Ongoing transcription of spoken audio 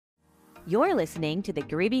You're listening to the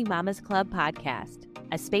Grieving Mamas Club podcast,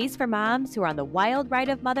 a space for moms who are on the wild ride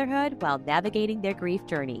of motherhood while navigating their grief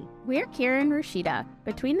journey. We're Kara and Rashida.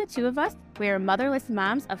 Between the two of us, we're motherless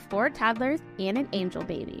moms of 4 toddlers and an angel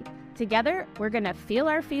baby. Together, we're going to feel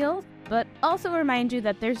our feels, but also remind you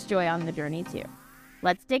that there's joy on the journey too.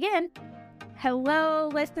 Let's dig in.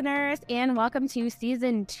 Hello, listeners, and welcome to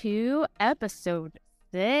Season 2, Episode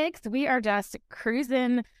 6. We are just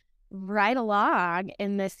cruising right along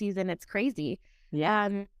in this season. It's crazy. Yeah.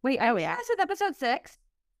 Wait, I said episode 6?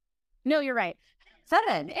 No, you're right.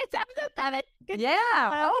 7. It's episode 7. Good Yeah.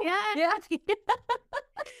 job. Oh, yeah.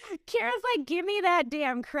 Kara's like, give me that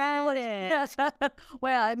damn credit. Yes.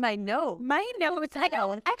 Well, my note. My notes, I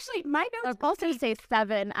know. Actually, my notes also say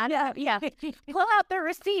 7. I don't, yeah. Pull out the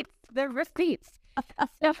receipts. The receipts.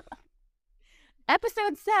 So,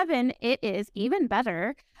 episode 7, it is even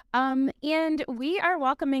better. And we are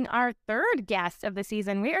welcoming our 3rd guest of the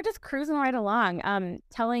season. We are just cruising right along,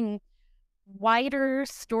 telling wider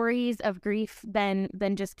stories of grief than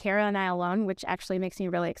just Kara and I alone, which actually makes me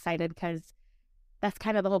really excited because that's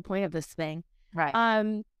kind of the whole point of this thing.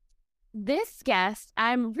 Right. This guest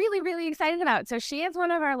I'm really, really excited about. So she is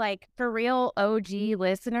one of our for real OG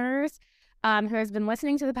listeners, who has been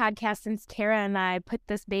listening to the podcast since Kara and I put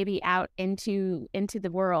this baby out into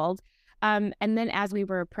the world. And then as we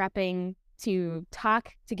were prepping to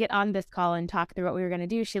get on this call and talk through what we were going to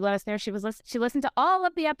do, she let us know she listened to all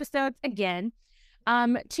of the episodes again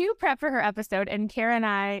to prep for her episode. And Kara and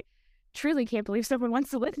I truly can't believe someone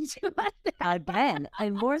wants to listen to us Again,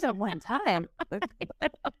 and more than one time.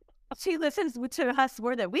 She listens to us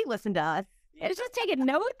more than we listen to us. It's just taking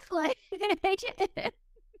notes.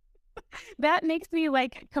 That makes me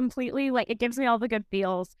completely it gives me all the good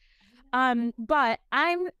feels. But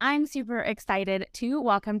I'm super excited to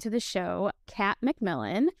welcome to the show Kat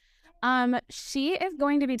McMillan. She is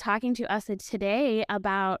going to be talking to us today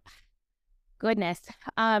about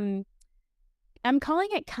I'm calling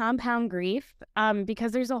it compound grief,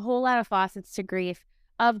 because there's a whole lot of facets to grief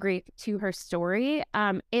to her story.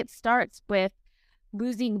 It starts with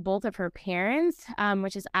losing both of her parents,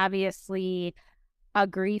 which is obviously a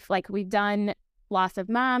grief. We've done loss of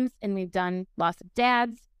moms and we've done loss of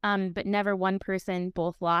dads, but never one person,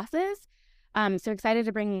 both losses. So excited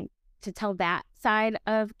to tell that side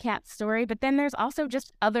of Kat's story. But then there's also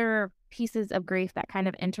just other pieces of grief that kind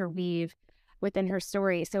of interweave within her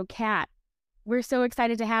story. So Kat, we're so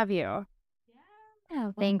excited to have you.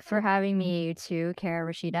 Yeah, thanks for having me too, Kara,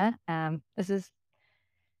 Rashida. This is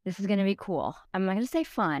going to be cool. I'm not going to say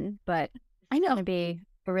fun, but I know it's going to be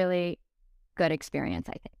a really good experience,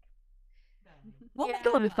 I think. We'll make it a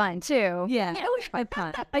little bit fun too. Yeah. It was fun,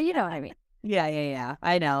 but you know what I mean. Yeah.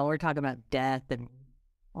 I know. We're talking about death and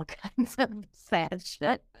all kinds of sad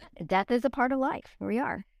shit. Death is a part of life. Here we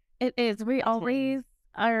are. It is. We always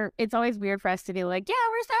are. It's always weird for us to be like, yeah,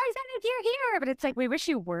 we're so excited you're here. But it's we wish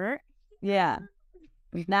you were. Yeah.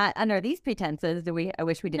 Not under these pretenses I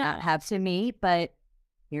wish we did not have to meet, but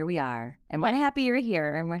here we are. And we're happy you're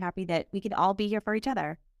here. And we're happy that we could all be here for each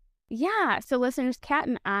other. Yeah. So listeners, Kat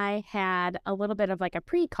and I had a little bit of a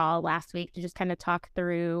pre-call last week to just kind of talk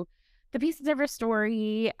through the pieces of her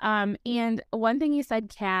story. And one thing you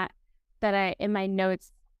said, Kat, that in my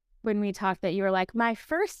notes when we talked, that you were my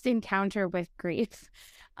first encounter with grief.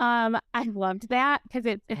 I loved that because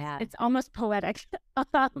it's almost poetic.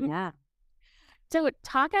 Yeah. So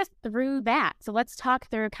talk us through that. So let's talk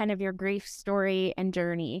through kind of your grief story and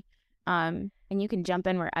journey. And you can jump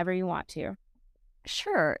in wherever you want to.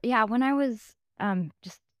 Sure. Yeah. When I was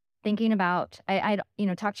just thinking about, I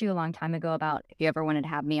talked to you a long time ago about if you ever wanted to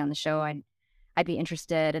have me on the show, I'd be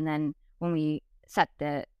interested. And then when we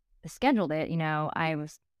scheduled it, I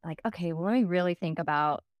was like, okay, well, let me really think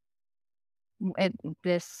about what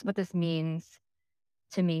this means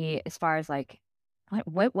to me as far as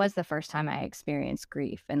what was the first time I experienced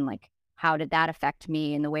grief, and how did that affect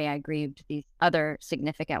me in the way I grieved these other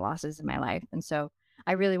significant losses in my life. And so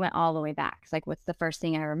I really went all the way back. It's what's the first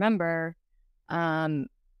thing I remember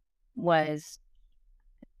was,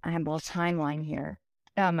 I have a little timeline here.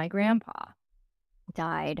 My grandpa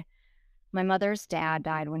died. My mother's dad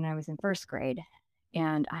died when I was in 1st grade.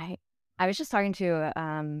 And I was just talking to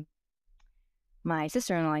my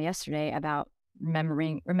sister-in-law yesterday about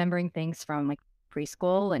remembering things from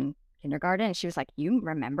preschool and kindergarten. And she was like, you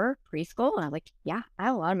remember preschool? And I was like, yeah, I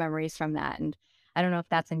have a lot of memories from that. And I don't know if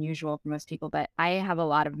that's unusual for most people, but I have a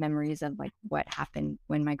lot of memories of what happened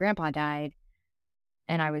when my grandpa died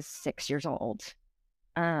and I was 6 years old.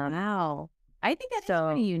 Wow. I think that's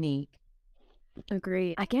pretty unique.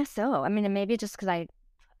 Agreed. I guess so. I mean, maybe just because I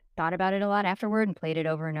thought about it a lot afterward and played it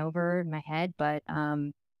over and over in my head. But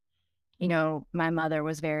my mother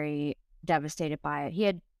was very devastated by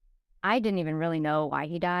it. I didn't even really know why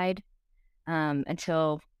he died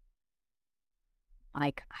until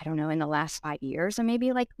like, I don't know, in the last 5 years, I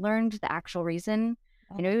maybe like learned the actual reason.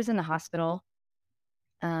 He was in the hospital.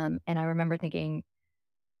 And I remember thinking,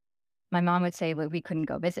 my mom would say, well, we couldn't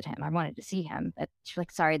go visit him. I wanted to see him. But she's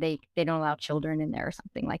like, sorry, they don't allow children in there or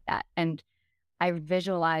something like that. And I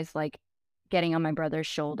visualized like getting on my brother's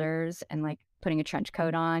shoulders and like putting a trench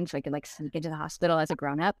coat on so I could like sneak into the hospital as a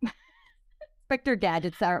grown up. Spectre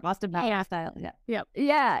Gadgets are Austin Powers style. Yeah. Yep.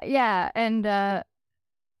 Yeah. And that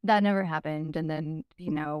never happened. And then,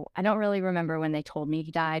 I don't really remember when they told me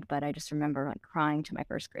he died, but I just remember like crying to my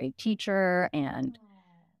first grade teacher and,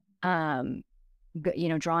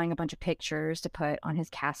 drawing a bunch of pictures to put on his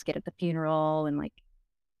casket at the funeral and like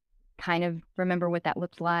kind of remember what that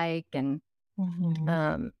looked like. And,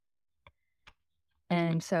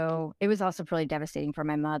 and so it was also really devastating for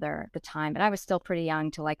my mother at the time, but I was still pretty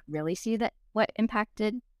young to like really see that what impact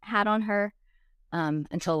it had on her,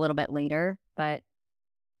 until a little bit later. But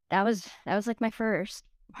that was like my first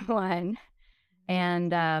one.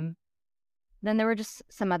 And then there were just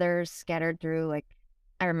some others scattered through. Like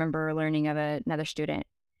I remember learning of another student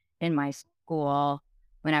in my school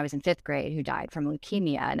when I was in 5th grade who died from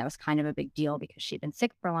leukemia. And that was kind of a big deal because she'd been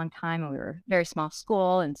sick for a long time and we were a very small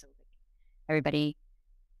school. And so everybody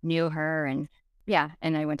knew her. And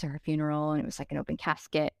and I went to her funeral and it was like an open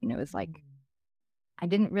casket. And it was like, I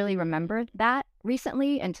didn't really remember that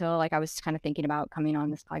recently until like I was kind of thinking about coming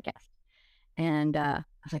on this podcast. And I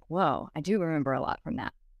was like, whoa, I do remember a lot from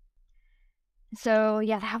that. So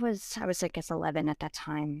I was I guess 11 at that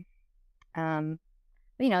time. Then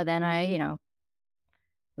I,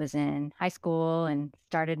 was in high school and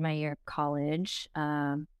started my year of college.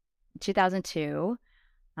 2002,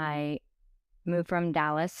 I moved from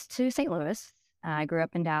Dallas to St. Louis. I grew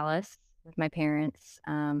up in Dallas with my parents.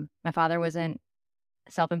 My father was a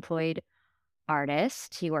self-employed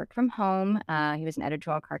artist. He worked from home. He was an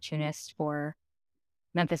editorial cartoonist for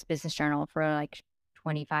Memphis Business Journal for like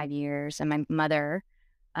 25 years. And my mother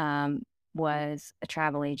was a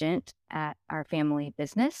travel agent at our family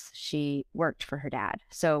business. She worked for her dad.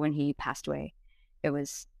 So when he passed away,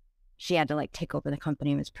 she had to like take over the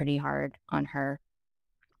company. It was pretty hard on her.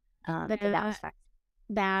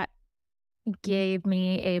 That gave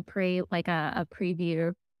me a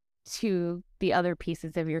preview to the other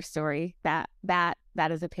pieces of your story. That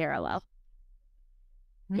is a parallel.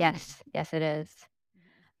 Yes, it is.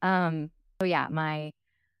 My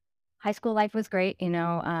high school life was great.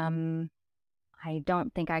 I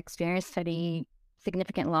don't think I experienced any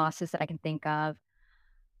significant losses that I can think of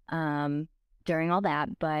during all that.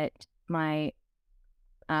 But my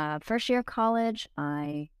first year of college,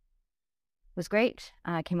 I was great.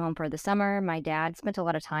 I came home for the summer. My dad spent a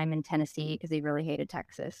lot of time in Tennessee because he really hated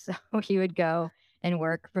Texas. So he would go and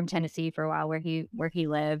work from Tennessee for a while where he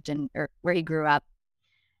lived or where he grew up,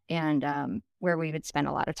 and where we would spend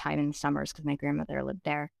a lot of time in the summers because my grandmother lived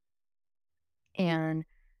there. And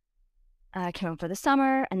I came home for the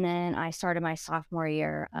summer, and then I started my sophomore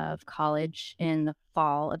year of college in the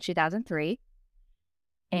fall of 2003.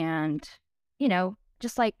 And,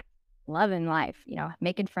 just like loving life,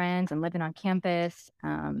 making friends and living on campus,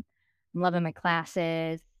 loving my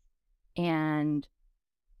classes. And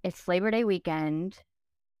it's Labor Day weekend,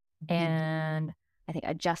 and I think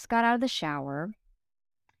I just got out of the shower,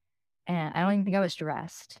 and I don't even think I was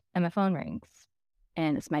dressed, and my phone rings,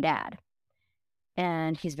 and it's my dad.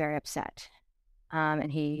 And he's very upset.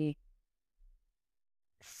 And he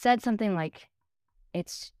said something like,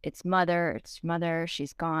 it's mother,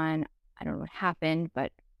 she's gone. I don't know what happened,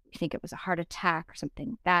 but I think it was a heart attack or something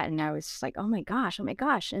like that. And I was just like, oh my gosh. And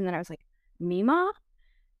then I was like, Mima?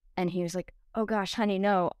 And he was like, oh gosh, honey,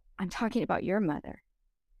 no, I'm talking about your mother.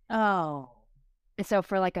 Oh. And so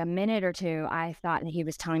for like a minute or two, I thought that he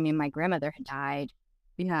was telling me my grandmother had died.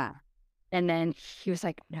 Yeah. And then he was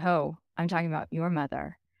like, no, I'm talking about your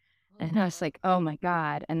mother. And I was like, oh my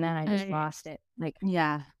God. And then I just lost it. Like,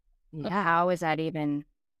 yeah. How is that even?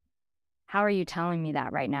 How are you telling me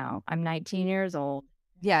that right now? I'm 19 years old.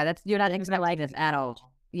 Yeah, you're not expecting this at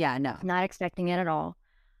all. Yeah, no. Not expecting it at all.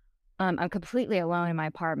 I'm completely alone in my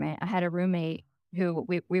apartment. I had a roommate who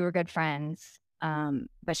we were good friends,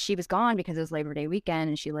 but she was gone because it was Labor Day weekend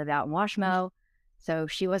and she lived out in Washmo. So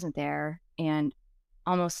she wasn't there, and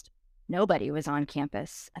almost nobody was on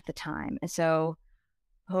campus at the time. And so,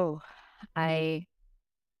 I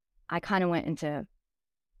kind of went into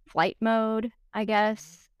flight mode, I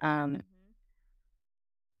guess. I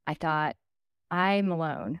thought, I'm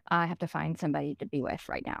alone. I have to find somebody to be with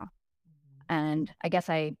right now. And I guess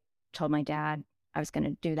I told my dad I was going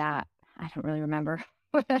to do that. I don't really remember.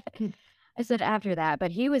 I said after that,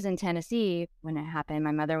 but he was in Tennessee when it happened.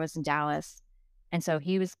 My mother was in Dallas. And so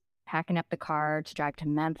he was packing up the car to drive to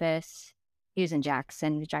Memphis. He was in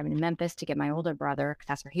Jackson. He was driving to Memphis to get my older brother, because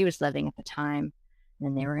that's where he was living at the time. And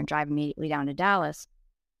then they were going to drive immediately down to Dallas.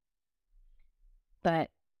 But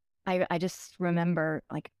I just remember,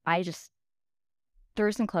 like, I just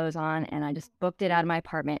threw some clothes on and I just booked it out of my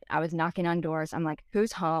apartment. I was knocking on doors. I'm like,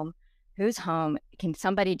 who's home? Who's home? Can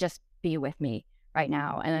somebody just be with me right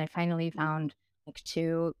now? And I finally found like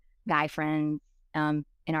 2 guy friends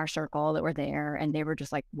in our circle that were there, and they were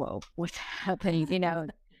just like, whoa, what's happening? You know,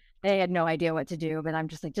 they had no idea what to do, but I'm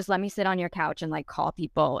just like, just let me sit on your couch and like call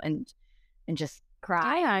people and just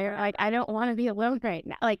cry. Yeah, you're like, I don't want to be alone right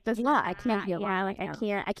now. Like this, I can't be alone. Yeah, like I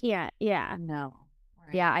can't. Yeah, No.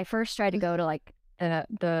 Right. Yeah, I first tried to go to like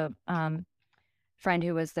the friend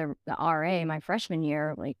who was the RA my freshman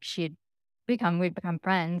year. Like we'd become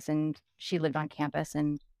friends, and she lived on campus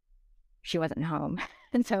and she wasn't home.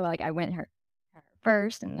 And so like I went her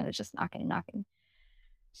first, and then it was just knocking.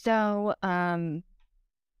 So I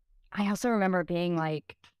also remember being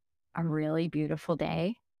like a really beautiful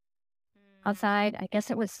day outside. I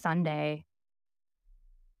guess it was Sunday.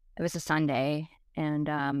 It was a Sunday,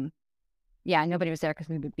 and yeah, nobody was there because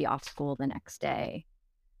we would be off school the next day.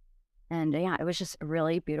 And yeah, it was just a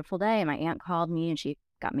really beautiful day. My aunt called me and she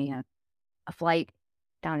got me a flight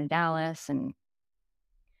down to Dallas, and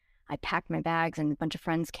I packed my bags, and a bunch of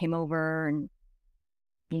friends came over and,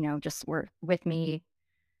 you know, just were with me.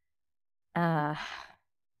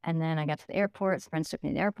 And then I got to the airport. Some friends took me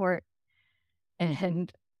to the airport.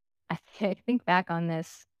 And I think back on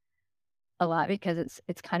this a lot because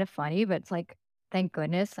it's kind of funny, but it's like, thank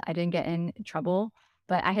goodness I didn't get in trouble.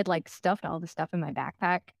 But I had like stuffed all the stuff in my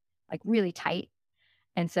backpack, like really tight.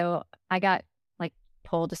 And so I got like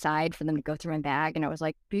pulled aside for them to go through my bag. And I was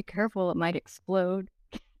like, be careful, it might explode.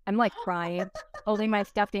 I'm like crying, holding my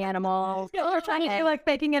stuffed animals. You're trying to like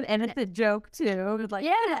making an innocent joke too. Like,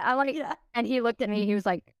 Yeah, I like, and he looked at me, he was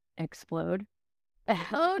like, explode?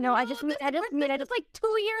 Oh no, I just like 2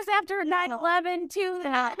 years after 9/11 too.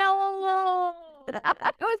 No,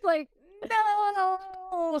 I was like,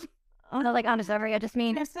 no. No, like, honest, I just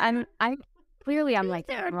mean, I'm clearly I'm like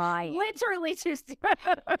crying. literally too soon.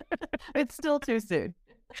 it's still too soon.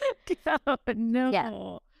 Oh, no.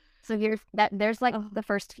 Yeah. So there's like the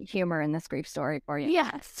first humor in this grief story for you.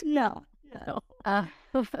 Yes. No.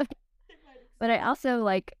 But I also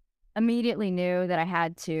like immediately knew that I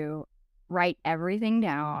had to write everything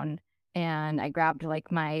down, and I grabbed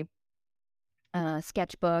like my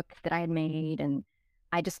sketchbook that I had made, and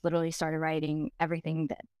I just literally started writing everything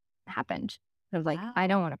that happened. I was like, I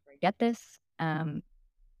don't want to forget this.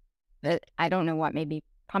 But I don't know what maybe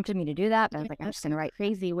prompted me to do that, but I was like, I'm just gonna write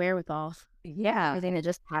Crazy wherewithal. Yeah. everything that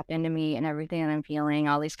just happened to me and everything that I'm feeling,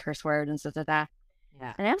 all these curse words and stuff like that.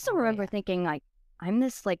 Yeah. And I also remember thinking, like, I'm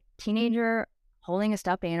this like teenager holding a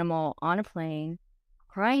stuffed animal on a plane,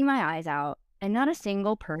 crying my eyes out, and not a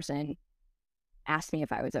single person asked me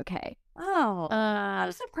if I was okay. Oh,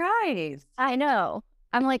 I'm surprised. I know.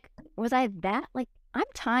 I'm like, was I that? Like, I'm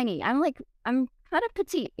tiny. I'm kind of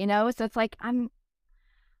petite, you know? So it's like,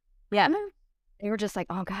 they were just like,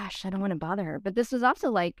 oh gosh, I don't want to bother her. But this was also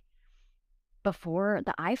like before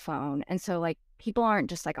the iPhone. And so like people aren't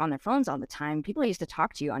just like on their phones all the time. People used to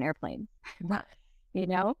talk to you on airplanes, you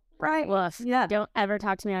know? Right. Well, Yeah. don't ever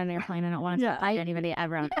talk to me on an airplane. I don't want to talk to anybody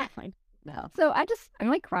ever on an airplane. No. So I'm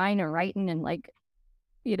like crying and writing and like,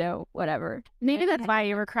 you know, whatever. Maybe that's why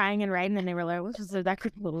you were crying and writing, and they were like, "What's that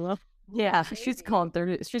could Yeah. She's going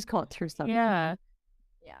through something. Yeah.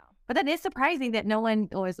 Yeah. But that is surprising that no one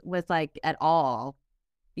was like at all.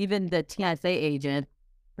 Even the TSA agent.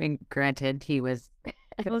 I mean, granted, he was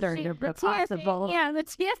concerned about possible. Yeah, the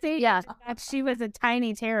TSA. Yeah. She was a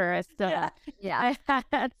tiny terrorist. So. Yeah.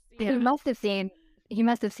 He must have seen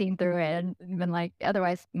through it and been like,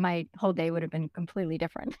 otherwise my whole day would have been completely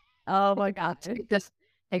different. Oh my gosh. Just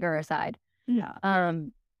take her aside. Yeah.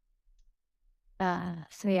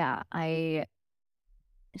 So yeah, I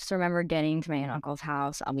just remember getting to my aunt and uncle's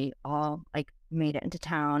house. We all like made it into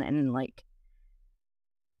town, and like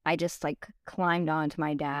I just like climbed onto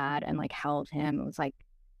my dad and like held him. It was like,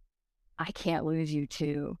 I can't lose you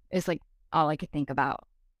too. It's like all I could think about,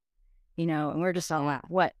 you know. And we're just all like,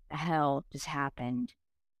 what the hell just happened?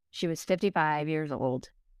 She was 55 years old,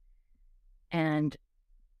 and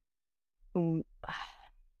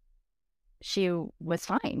she was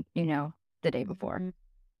fine, you know, the day before.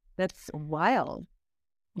 That's wild.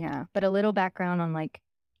 Yeah. But a little background on like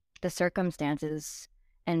the circumstances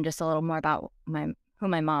and just a little more about who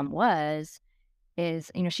my mom was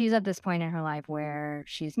is, she's at this point in her life where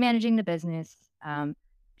she's managing the business.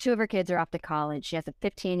 Two of her kids are off to college. She has a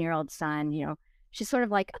 15-year-old son. She's sort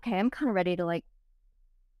of like, okay, I'm kind of ready to like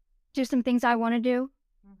do some things I want to do,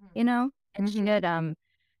 And she had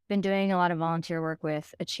been doing a lot of volunteer work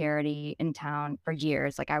with a charity in town for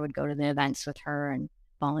years. Like I would go to the events with her and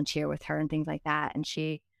volunteer with her and things like that. And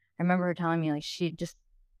I remember her telling me like she just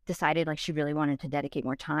decided like she really wanted to dedicate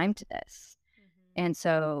more time to this. And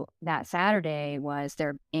so that Saturday was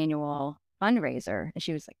their annual fundraiser. And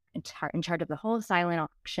she was like in charge of the whole silent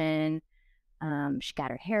auction. She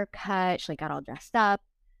got her hair cut. She like, got all dressed up.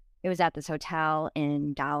 It was at this hotel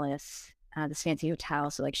in Dallas, this fancy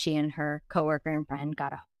hotel. So like she and her coworker and friend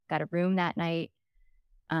got a room that night,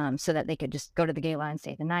 so that they could just go to the gala and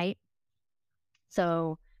stay the night.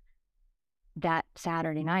 So that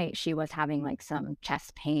Saturday night, she was having like some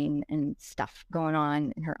chest pain and stuff going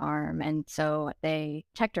on in her arm. And so they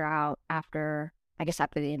checked her out after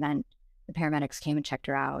the event. The paramedics came and checked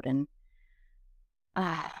her out. And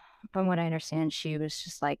from what I understand, she was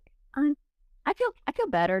just like, I feel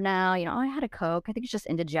better now. I had a Coke. I think it's just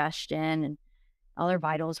indigestion, and all her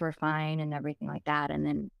vitals were fine and everything like that. And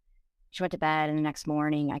then she went to bed, and the next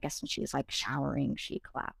morning, I guess when she was like showering, she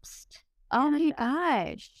collapsed. Oh my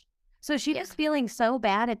gosh. So she was feeling so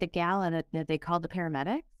bad at the gala that they called the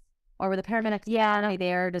paramedics? Or were the paramedics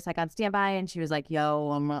there just like on standby, and she was like,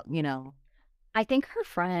 yo, I'm, I think her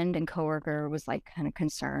friend and coworker was like kind of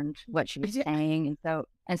concerned what she was saying.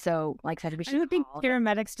 And so like said, we should I don't think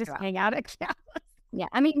paramedics just hang out at galas. Yeah.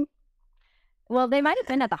 I mean, well, they might have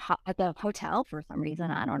been at the hotel for some reason.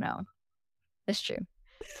 I don't know. It's true.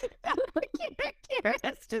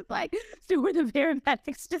 It's just like, so were the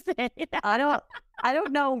paramedics just hanging out? I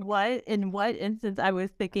don't know in what instance I was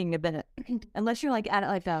thinking of it, unless you're like at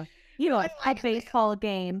like a baseball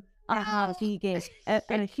game, a hockey game,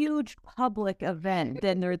 and a huge public event,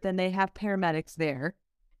 then they have paramedics there.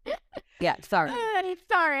 Yeah, sorry.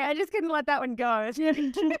 Sorry, I just couldn't let that one go.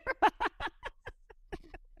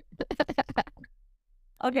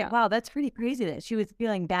 Okay, wow, that's pretty crazy that she was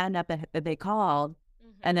feeling bad enough that they called,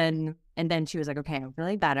 and then she was like, okay, I'm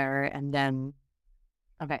feeling better, and then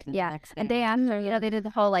yeah, and they asked her, they did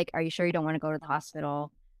the whole like, are you sure you don't want to go to the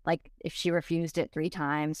hospital? Like if she refused it 3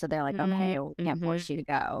 times, so they're like, okay, we can't force you to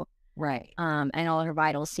go, right? And all her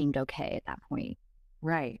vitals seemed okay at that point,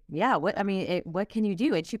 right? Yeah. What can you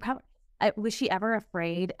do? And she probably was she ever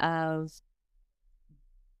afraid of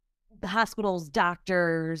the hospital's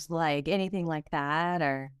doctors, like anything like that,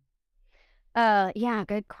 or? Yeah,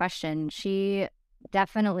 good question. She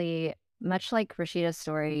definitely, much like Rashida's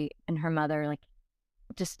story and her mother, like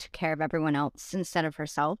just took care of everyone else instead of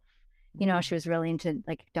herself. She was really into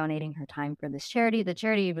like donating her time for this charity. The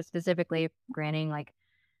charity was specifically granting like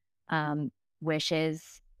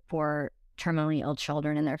wishes for terminally ill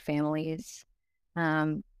children and their families.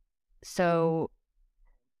 So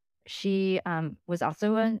she was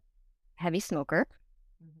also a heavy smoker,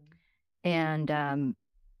 and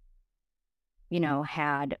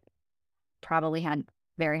probably had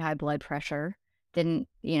very high blood pressure. Didn't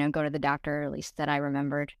go to the doctor, at least that I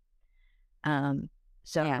remembered.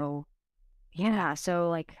 So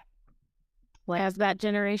like what as that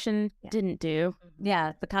generation didn't do.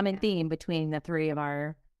 Yeah, the common theme between the 3 of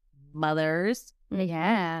our mothers.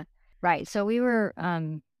 Yeah, right. So we were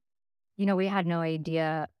we had no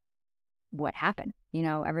idea what happened.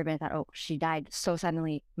 Everybody thought, oh, she died so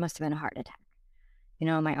suddenly, must have been a heart attack.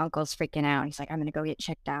 My uncle's freaking out. He's like, I'm gonna go get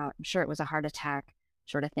checked out. I'm sure it was a heart attack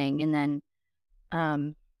sort of thing. And then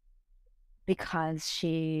because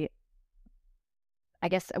I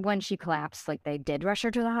guess when she collapsed, like they did rush her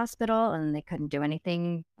to the hospital and they couldn't do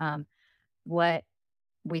anything. What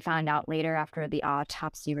we found out later after the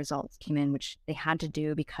autopsy results came in, which they had to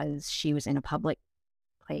do because she was in a public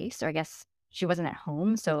place, or I guess she wasn't at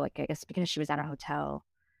home. So like, I guess because she was at a hotel.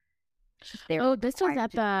 This was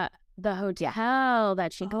at the hotel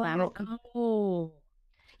that she collapsed. Oh.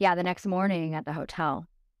 Yeah, the next morning at the hotel.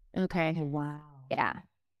 Okay. Wow. Yeah.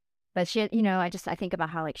 But she, I think about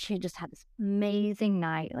how like she just had this amazing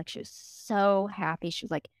night. Like she was so happy. She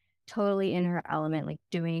was like totally in her element, like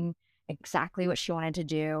doing exactly what she wanted to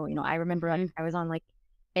do. I remember I was on like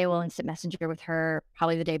AOL Instant Messenger with her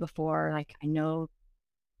probably the day before. Like I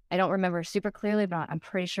don't remember super clearly, but I'm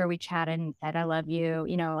pretty sure we chatted and said, I love you,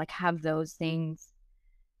 like have those things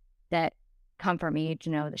that comfort me to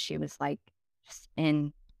know that she was like just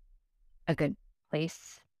in a good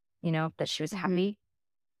place, that she was happy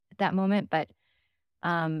at that moment. But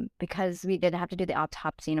because we did have to do the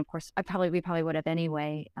autopsy, and of course we probably would have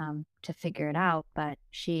anyway to figure it out, but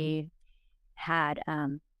she had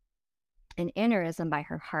an aneurysm by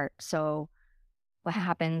her heart. So what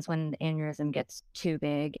happens when the aneurysm gets too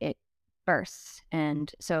big, it bursts.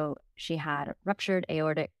 And so she had a ruptured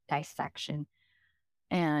aortic dissection,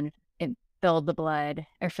 and it filled the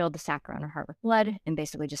sac around her heart with blood and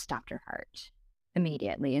basically just stopped her heart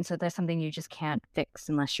immediately. And so that's something you just can't fix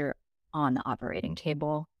unless you're on the operating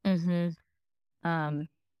table. And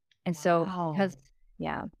so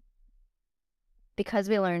because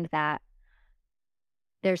we learned that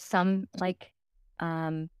there's some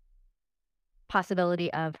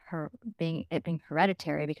possibility of it being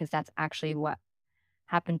hereditary, because that's actually what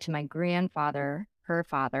happened to my grandfather, her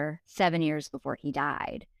father, 7 years before he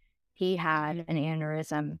died. He had an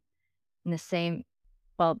aneurysm in the same,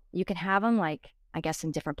 well, you can have them I guess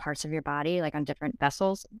in different parts of your body, like on different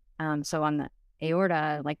vessels. So on the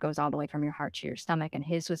aorta, goes all the way from your heart to your stomach, and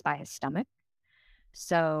his was by his stomach.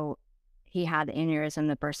 So he had the aneurysm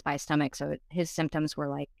that burst by his stomach. So his symptoms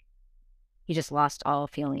were he just lost all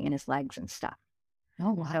feeling in his legs and stuff.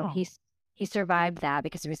 Oh, wow. So he survived that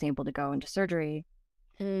because he was able to go into surgery.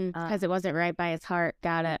 Because it wasn't right by his heart.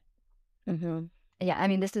 Got it. Yeah, I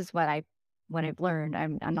mean, this is what I've learned.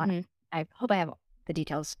 I'm not. I hope I have the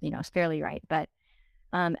details, fairly right. But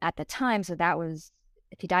at the time, so that was,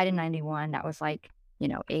 if he died in 91, that was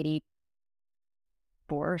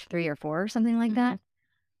 84, 3 or 4, or something like that.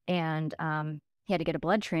 And he had to get a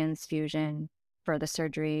blood transfusion for the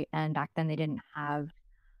surgery. And back then they didn't have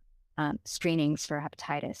screenings for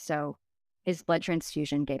hepatitis. So his blood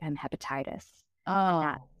transfusion gave him hepatitis. Oh.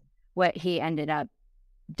 That's what he ended up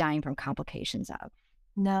dying from complications of.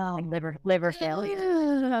 No. Liver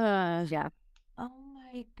failure. Yeah. Oh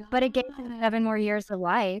my God. But it gave him 7 more years of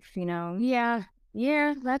life, Yeah.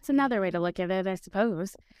 Yeah, that's another way to look at it, I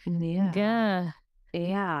suppose. Yeah.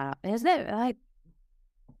 Yeah. Isn't it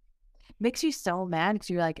makes you so mad because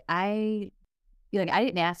you're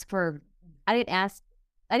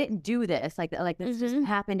I didn't do this. This just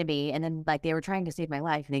happened to me, and then they were trying to save my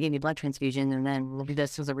life, and they gave me blood transfusion, and then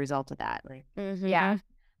this was a result of that. Yeah.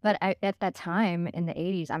 But at that time in the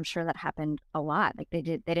 80s, I'm sure that happened a lot. They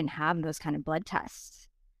didn't have those kind of blood tests.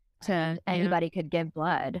 Anybody could give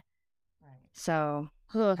blood. Right. So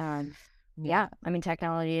yeah, I mean,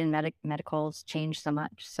 technology and medical's changed so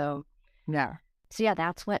much. So yeah. So yeah,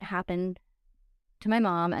 that's what happened to my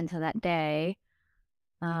mom until that day.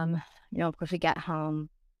 Of course, we get home.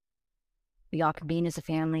 We all convene as a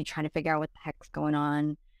family, trying to figure out what the heck's going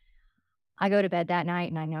on. I go to bed that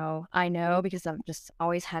night, and I know because I've just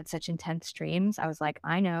always had such intense dreams. I was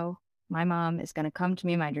I know my mom is going to come to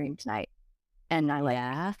me in my dream tonight. And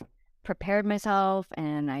I prepared myself,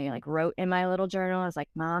 and I wrote in my little journal. I was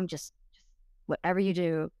Mom, just whatever you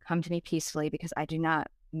do, come to me peacefully, because I do not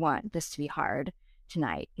want this to be hard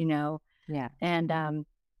tonight, Yeah. And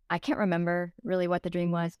I can't remember really what the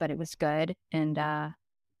dream was, but it was good. And I'm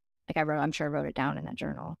sure I wrote it down in that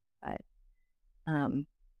journal. But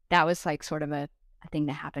that was sort of a thing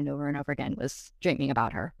that happened over and over again, was dreaming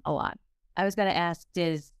about her a lot. I was going to ask,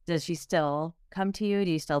 does she still come to you?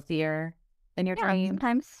 Do you still see her in your dreams?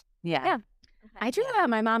 Sometimes. Yeah. I dream about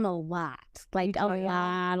my mom a lot,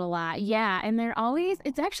 a lot. Yeah. And they're always,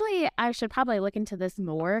 it's actually, I should probably look into this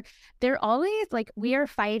more. They're always we are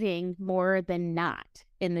fighting more than not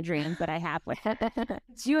in the dreams that I have with her.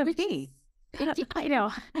 It's you and me. I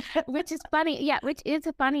know, which is funny. Yeah, which is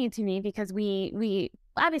funny to me, because we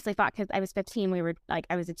obviously fought because I was 15. We were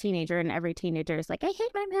I was a teenager, and every teenager is I hate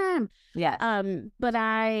my mom. Yeah. But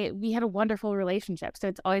we had a wonderful relationship. So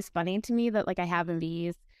it's always funny to me that I have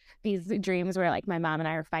these dreams where my mom and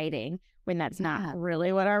I are fighting, when that's not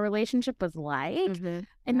really what our relationship was like.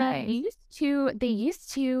 And they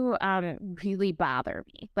used to really bother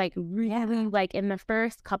me. Really, in the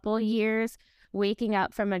first couple of years, waking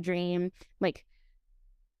up from a dream, and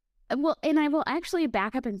I will actually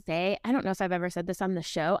back up and say, I don't know if I've ever said this on the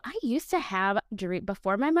show, I used to have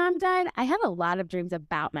before my mom died, I had a lot of dreams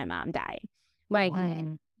about my mom dying.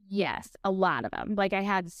 Yes, a lot of them. I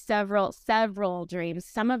had several dreams.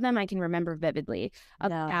 Some of them I can remember vividly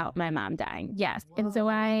about my mom dying. Yes. Whoa. And so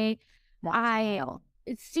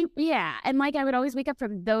it's super, yeah. And I would always wake up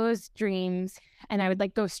from those dreams, and I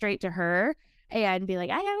would go straight to her and be I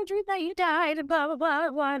had a dream that you died, and blah, blah, blah,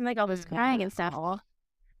 blah, and all this crying and stuff.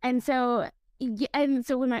 And so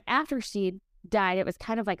after she died, it was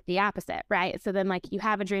kind of the opposite, right? So then you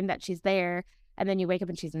have a dream that she's there, and then you wake up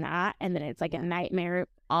and she's not, and then it's a nightmare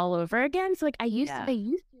all over again. So they used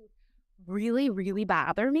to really, really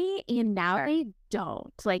bother me, and now they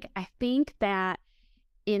don't. I think that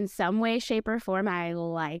in some way, shape, or form, I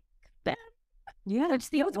like them. Yeah, which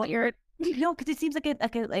feels weird. Because it seems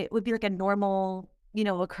it would be a normal,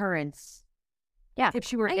 occurrence. Yeah, if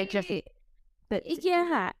she were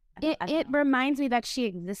yeah. It reminds me that she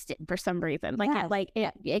existed for some reason. Like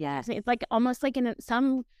it's like almost like in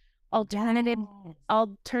some alternative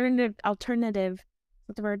what's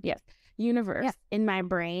the word? Yes. Universe in my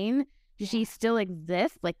brain. She still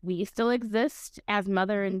exists, like we still exist as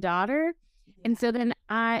mother and daughter. And so then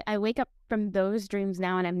I wake up from those dreams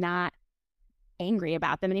now and I'm not angry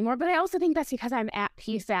about them anymore. But I also think that's because I'm at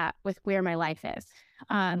peace with where my life is.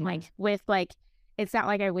 It's not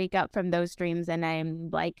like I wake up from those dreams and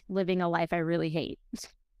I'm like living a life I really hate.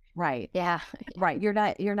 Right. Yeah. Right. You're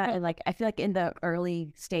not like, I feel like in the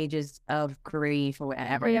early stages of grief or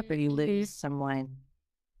whatever, after you lose someone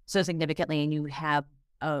so significantly and you have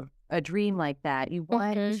a dream like that, you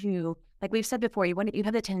want to, like we've said before, you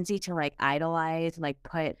have the tendency to like idolize and like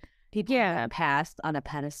put people past on a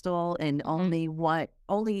pedestal and only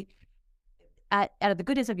out of the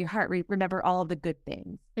goodness of your heart, remember all of the good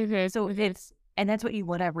things. So and that's what you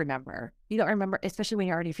want to remember. You don't remember, especially when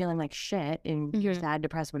you're already feeling like shit and you're sad,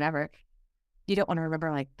 depressed, whatever. You don't want to remember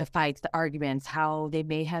like the fights, the arguments, how they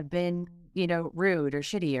may have been, rude or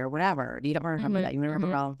shitty or whatever. You don't want to remember that. You want to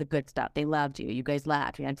remember all of the good stuff. They loved you. You guys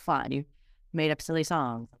laughed. You had fun. You made up silly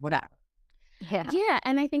songs, whatever. Yeah.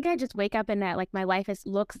 And I think I just wake up in that, like my life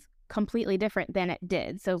looks completely different than it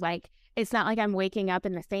did. So like, it's not like I'm waking up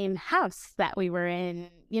in the same house that we were in,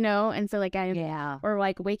 and so like or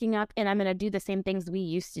like waking up and I'm going to do the same things we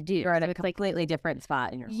used to do. You're at a completely different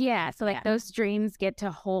spot in your life. So like those dreams get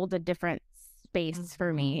to hold a different space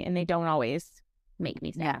for me and they don't always make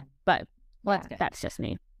me sad. But that's just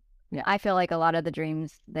me. Yeah. I feel like a lot of the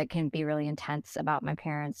dreams that can be really intense about my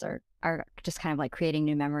parents are just kind of like creating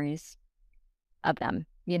new memories of them,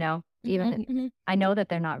 even I know that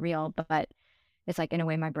they're not real, but it's like in a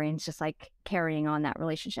way my brain's just like carrying on that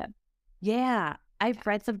relationship. Yeah. I've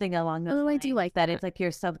read something along those lines. I do like that. It's like your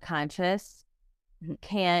subconscious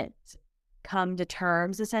can't come to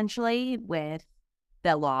terms essentially with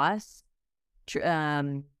the loss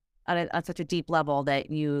on such a deep level that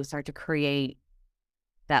you start to create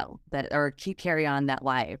that or carry on that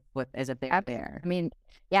life as if they're there. I mean,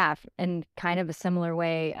 yeah, in kind of a similar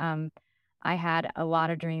way, I had a lot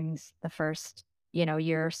of dreams the first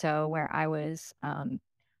year or so where I was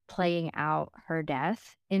playing out her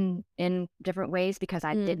death in different ways because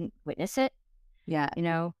I didn't witness it. Yeah.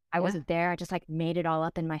 I wasn't there. I just like made it all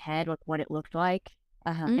up in my head with what it looked like.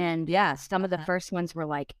 And some of the first ones were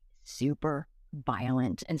like super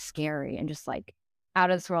violent and scary and just like out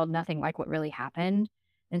of this world, nothing like what really happened.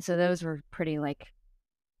 And so those were pretty like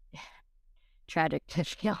tragic to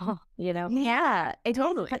feel, Yeah, it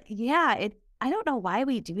totally. I don't know why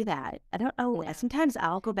we do that. I don't know. Yeah. Sometimes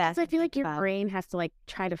I'll go back. So I feel like your brain has to like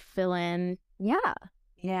try to fill in.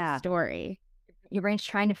 Story. Your brain's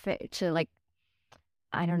trying to like,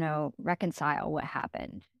 I don't know, reconcile what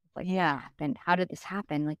happened. Like, what happened? How did this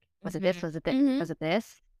happen? Like, was it this? Was it this? Was it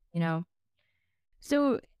this?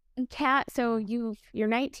 So, Kat, you're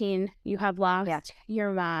 19. You have lost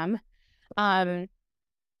your mom.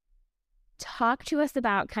 Talk to us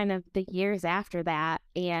about kind of the years after that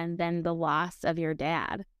and then the loss of your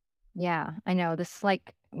dad. Yeah, I know. This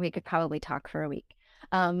like we could probably talk for a week.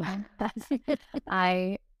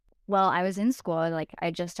 I was in school. Like I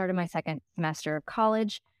just started my second semester of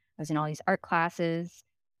college. I was in all these art classes.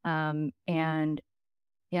 And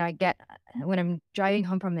I get when I'm driving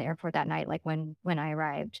home from the airport that night, like when I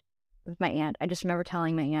arrived with my aunt, I just remember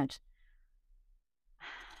telling my aunt,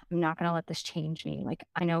 I'm not going to let this change me. Like,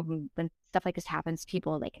 I know when stuff like this happens,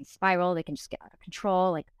 people, they can spiral, they can just get out of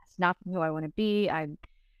control. Like, that's not who I want to be. I'm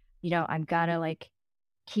got to like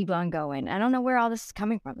keep on going. I don't know where all this is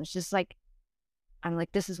coming from. It's just like, I'm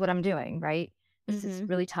like, this is what I'm doing, right? This is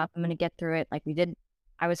really tough. I'm going to get through it. Like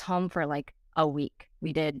I was home for like a week.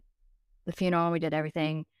 We did the funeral. We did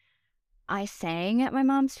everything. I sang at my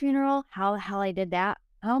mom's funeral. How the hell I did that?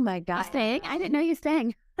 Oh my God. You sang? I didn't know you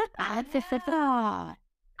sang. I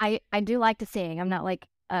do like to sing. I'm not like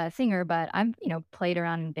a singer, but I'm, played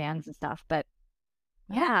around in bands and stuff. But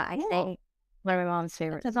I sang one of my mom's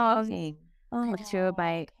favorites. That's awesome. Two of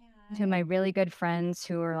my really good friends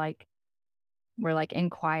who were like in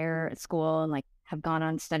choir at school and like have gone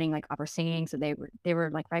on studying like opera singing. So they were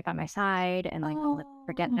like right by my side and like I'll never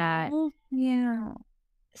forget that. Yeah.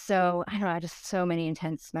 So I don't know, just so many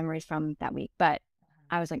intense memories from that week. But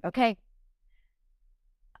I was like, okay,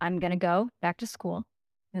 I'm gonna go back to school.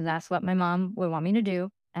 And that's what my mom would want me to do.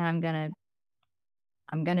 And I'm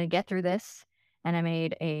gonna get through this. And I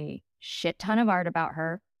made a shit ton of art about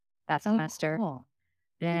her that semester. Cool.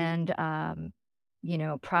 And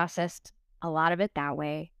processed a lot of it that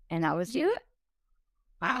way. And that was you.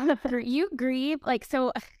 Wow. You grieve like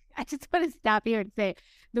so. I just want to stop you and say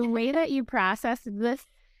the way that you process this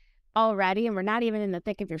already, and we're not even in the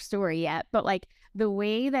thick of your story yet, but like the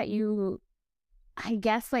way that you, I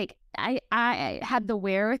guess, like I had the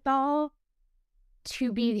wherewithal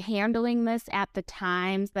to be handling this at the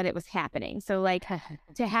times that it was happening. So like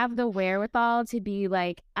to have the wherewithal to be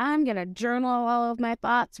like, I'm gonna journal all of my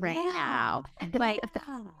thoughts right now, like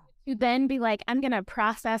to then be like, I'm gonna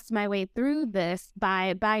process my way through this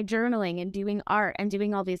by journaling and doing art and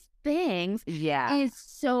doing all these things is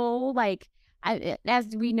so like, as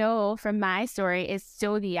we know from my story, is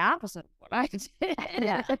so the opposite of what I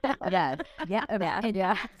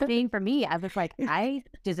did. Same for me. I was like,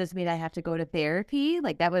 does this mean I have to go to therapy?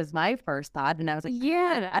 Like, that was my first thought. And I was like,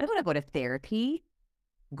 I don't want to go to therapy.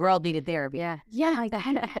 Girl needed therapy. Yeah. Like,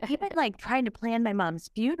 even like trying to plan my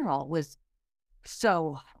mom's funeral was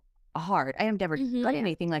so hard. I have never done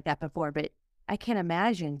anything like that before, but I can't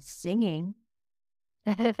imagine singing.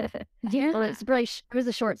 Well, it's really it was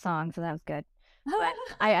a short song, so that was good. But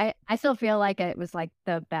I still feel like it was like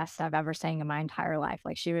the best I've ever sang in my entire life.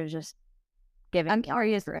 Like she was just giving. I'm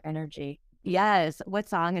curious for energy. Yes. What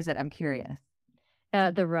song is it? I'm curious.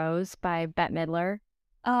 The Rose by Bette Midler.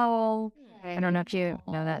 Oh, I don't know if you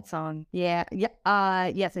know that song. Yeah.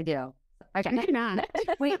 Yes, I do. Okay. Maybe not.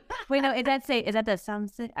 wait. No. Is that the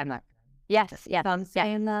sunset? I'm not. Yes.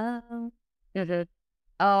 Sunset love.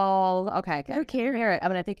 Oh, okay. Okay. Hear it. I'm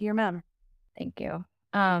gonna think of your mom. Thank you.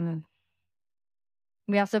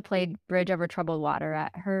 We also played Bridge Over Troubled Water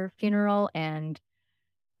at her funeral, and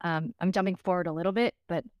I'm jumping forward a little bit,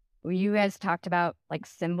 but you guys talked about like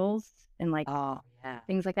symbols and like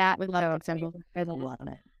things like that. We love symbols. I love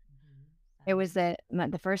it. It was the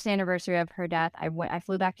first anniversary of her death. I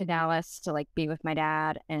flew back to Dallas to like be with my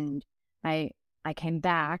dad, and I came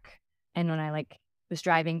back, and when I like was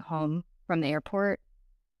driving home from the airport,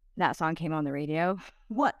 that song came on the radio.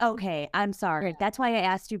 What? Okay, I'm sorry. That's why I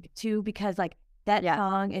asked you too, because like that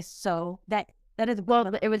song is so that is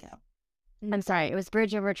it was. I'm sorry, it was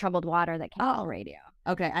Bridge Over Troubled Water that came on the radio.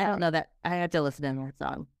 Okay, I don't know that. I have to listen to that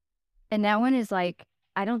song. And that one is like,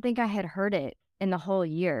 I don't think I had heard it in the whole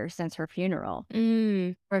year since her funeral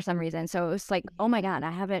for some reason. So it was like, oh my God, I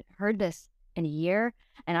haven't heard this in a year.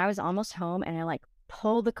 And I was almost home, and I like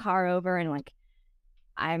pulled the car over, and like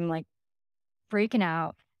I'm like freaking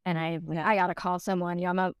out, and I gotta call someone.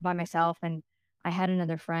 I'm out by myself, and I had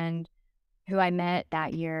another friend who I met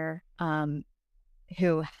that year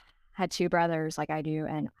who had two brothers like I do,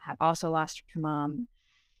 and had also lost her mom,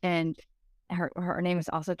 and her name was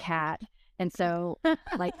also Kat. And so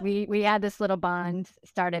like we had this little bond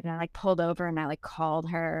started, and I like pulled over, and I like called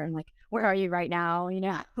her, and like, where are you right now? You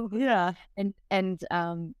know? Yeah. And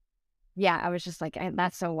I was just like,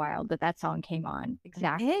 that's so wild that song came on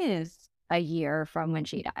exactly a year from when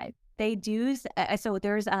she died. They do. So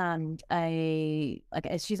there's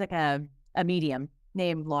she's like a medium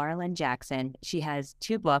named Laura Lynn Jackson. She has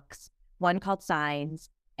two books, one called Signs,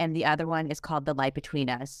 and the other one is called The Light Between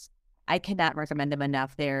Us. I cannot recommend them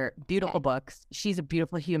enough. They're beautiful books. She's a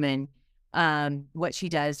beautiful human. What she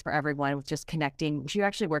does for everyone with just connecting. She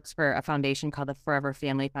actually works for a foundation called the Forever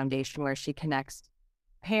Family Foundation, where she connects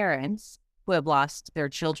parents who have lost their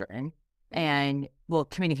children and will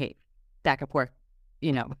communicate back and forth,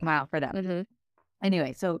 for them. Mm-hmm.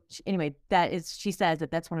 Anyway, she says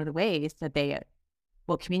that's one of the ways that they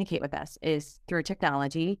will communicate with us is through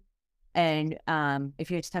technology. And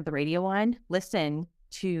if you just have the radio on, listen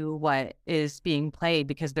to what is being played,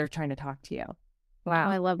 because they're trying to talk to you. Wow.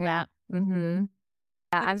 I love that. Mm-hmm.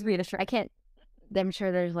 I'm really sure. I'm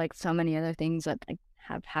sure there's like so many other things that like,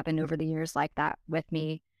 have happened over the years like that with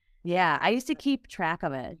me. Yeah. I used to keep track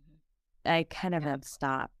of it. I kind of have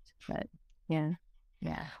stopped, but yeah.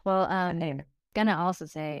 Well, anyway. Gonna also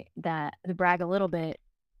say that to brag a little bit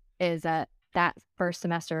is that first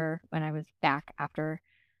semester when I was back after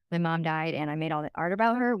my mom died and I made all the art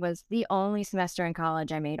about her was the only semester in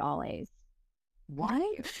college I made all A's.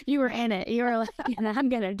 What? You were in it. You were like, I'm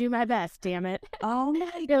gonna do my best, damn it. Oh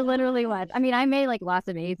my God. It literally was. I mean, I made like lots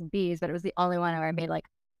of A's and B's, but it was the only one where I made like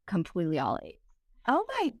completely all A's. Oh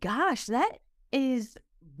my gosh, that is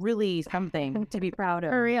really something to be proud of.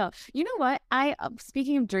 For real. You know what?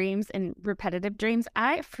 Speaking of dreams and repetitive dreams,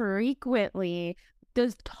 I frequently,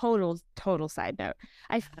 this total side note,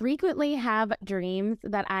 I frequently have dreams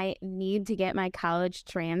that I need to get my college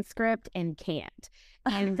transcript and can't.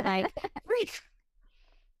 And like,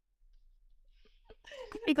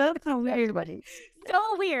 that's so weird, buddy.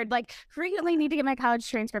 So weird. Like, frequently need to get my college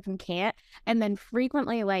transcript and can't. And then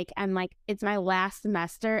frequently, like, I'm like, it's my last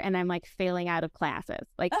semester and I'm like failing out of classes.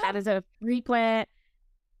 Like, that is a frequent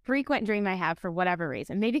dream I have for whatever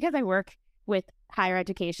reason. Maybe because I work with higher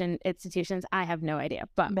education institutions. I have no idea.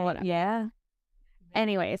 But whatever. Yeah.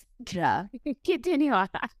 Anyways, Yeah. continue on.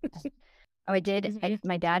 Oh, I did.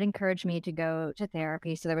 My dad encouraged me to go to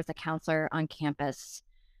therapy. So there was a counselor on campus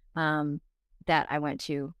that I went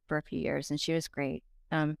to for a few years, and she was great.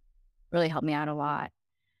 Really helped me out a lot.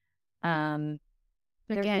 There's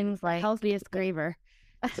Again, things like healthiest griever.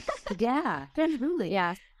 Yeah. Truly.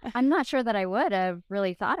 yeah, I'm not sure that I would have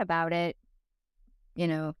really thought about it,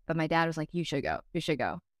 but my dad was like, you should go. You should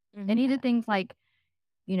go. And he did things like,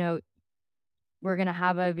 we're going to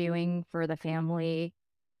have a viewing for the family.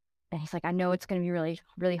 And he's like, I know it's going to be really,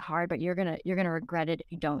 really hard, but you're going to regret it if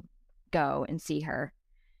you don't go and see her.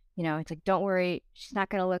 It's like, don't worry. She's not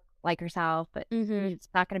going to look like herself, but it's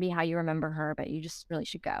not going to be how you remember her, but you just really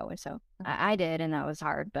should go. And so I did. And that was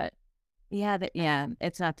hard, but Yeah.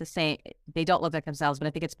 It's not the same. They don't look like themselves, but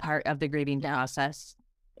I think it's part of the grieving process.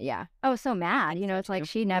 yeah. I was so mad. It's like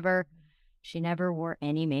she never wore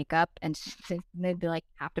any makeup, and they'd be like,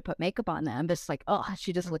 have to put makeup on them. But it's like, oh,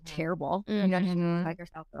 she just looked terrible. She didn't look like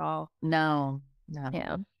herself at all. No.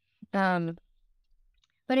 Yeah.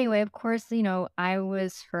 But anyway, of course, I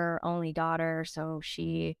was her only daughter, so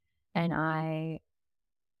she and I,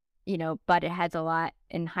 butted heads a lot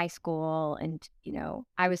in high school, and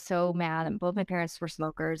I was so mad, and both my parents were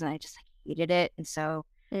smokers, and I just hated it, and so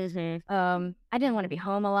I didn't want to be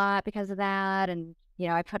home a lot because of that, and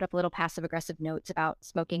I put up little passive aggressive notes about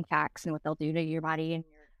smoking facts and what they'll do to your body and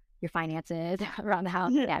your finances around the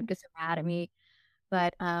house. Dad was so mad at me,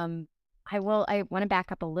 but I want to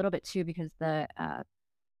back up a little bit too, because the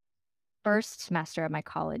first semester of my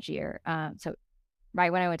college year, so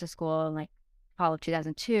right when I went to school in like fall of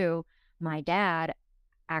 2002, my dad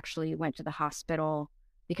actually went to the hospital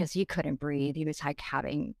because he couldn't breathe. He was like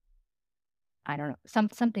having, I don't know,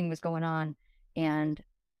 something was going on, and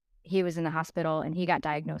he was in the hospital, and he got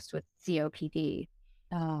diagnosed with COPD,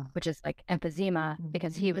 which is like emphysema,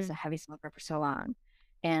 because he was a heavy smoker for so long.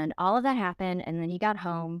 And all of that happened, and then he got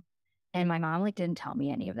home, and my mom didn't tell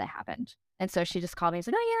me any of that happened. And so she just called me and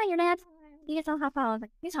said, oh yeah, your dad's, he gets on the hospital. I was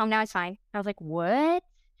like, he's home now, it's fine. I was like, what?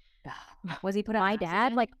 Was he put on My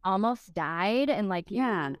accident? dad almost died,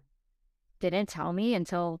 and didn't tell me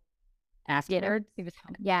until Afterwards? he was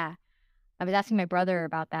home. Yeah. I was asking my brother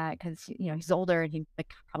about that because, he's older, and he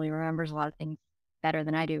probably remembers a lot of things better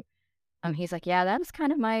than I do. He's like, yeah, that was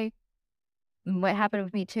kind of what happened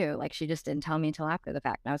with me too. Like, she just didn't tell me until after the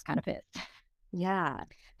fact, and I was kind of pissed. Yeah.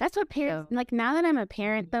 That's what parents, now that I'm a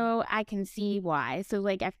parent though, I can see why. So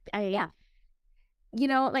we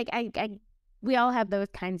all have those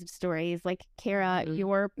kinds of stories. Like, Kara,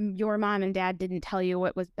 your mom and dad didn't tell you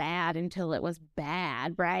what was bad until it was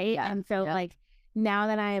bad, right? Yeah. And so now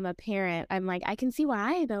that I am a parent, I'm like, I can see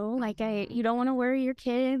why though. You don't want to worry your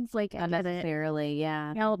kids Unnecessarily.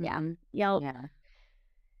 Yeah. Yelp. Yeah.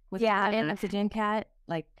 Was he on an oxygen cat?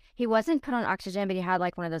 He wasn't put on oxygen, but he had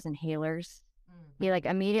one of those inhalers. He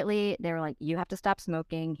immediately, they were like, you have to stop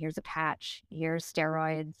smoking. Here's a patch. Here's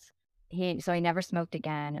steroids. So he never smoked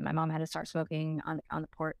again, and my mom had to start smoking on the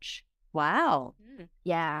porch. Wow.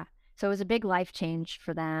 Yeah. So it was a big life change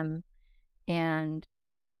for them. And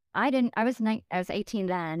I was 18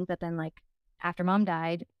 then, but then after mom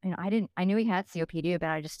died, I knew he had COPD, but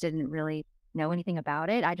I just didn't really know anything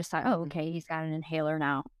about it. I just thought, oh, okay, he's got an inhaler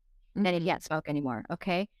now. Then he can't smoke anymore.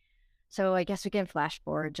 Okay. So I guess we can flash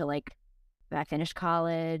forward to I finished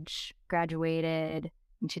college, graduated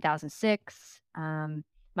in 2006.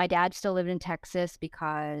 My dad still lived in Texas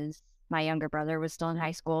because my younger brother was still in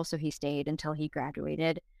high school, so he stayed until he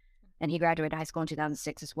graduated, and he graduated high school in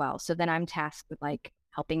 2006 as well. So then I'm tasked with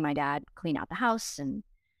helping my dad clean out the house, and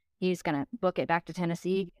he's gonna book it back to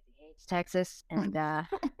Tennessee because he hates Texas, and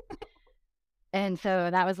and so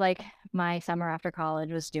that was my summer after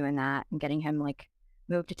college, was doing that and getting him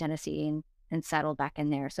moved to Tennessee and settled back in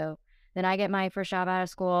there. So then I get my first job out of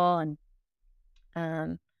school, and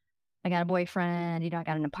I got a boyfriend, I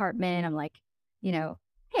got an apartment. I'm like,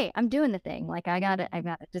 hey, I'm doing the thing. I got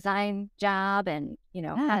a design job, and,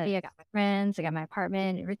 happy. I got my friends, I got my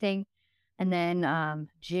apartment, everything. And then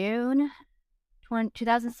June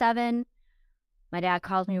 2007, my dad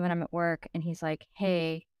calls me when I'm at work, and he's like,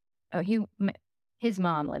 hey, his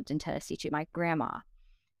mom lived in Tennessee too, my grandma.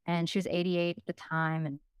 And she was 88 at the time,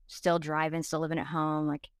 and still driving, still living at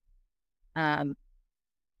home,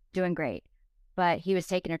 doing great. But he was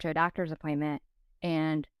taking her to a doctor's appointment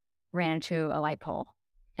and ran into a light pole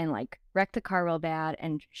and wrecked the car real bad,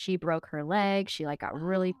 and she broke her leg. She got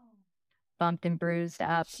really bumped and bruised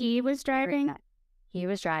up. He was driving? He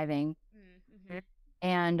was driving.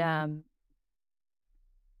 And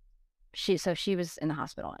she was in the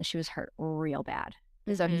hospital, and she was hurt real bad.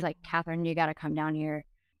 So he's like, Catherine, you got to come down here.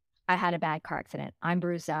 I had a bad car accident. I'm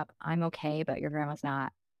bruised up. I'm okay, but your grandma's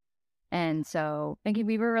not. And so thinking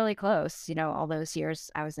we were really close, you know, all those years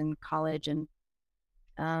I was in college, and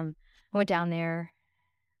I went down there.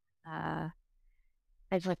 I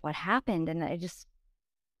was like, what happened? And I just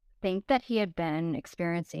think that he had been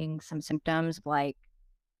experiencing some symptoms of like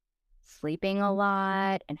sleeping a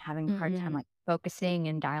lot and having a hard time like focusing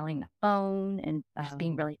and dialing the phone, and just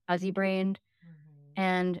being really fuzzy brained.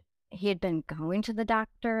 And he had been going to the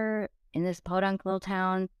doctor in this podunk little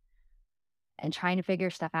town and trying to figure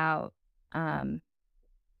stuff out. But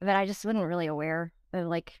I just wasn't really aware of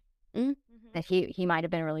like that he might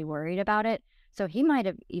have been really worried about it. So he might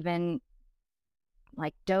have even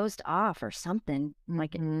like dozed off or something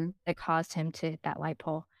like that caused him to hit that light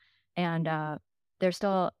pole. And there's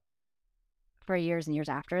still, for years and years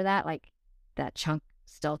after that, like that chunk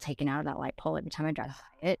still taken out of that light pole every time I drive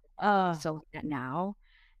by it. So like that now.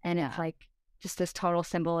 And it's like just this total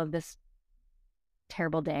symbol of this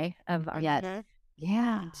terrible day of our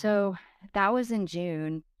Yeah. So that was in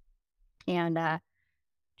June, and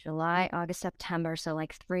July, August, September. So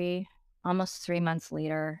like almost 3 months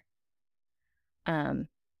later,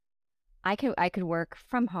 I could work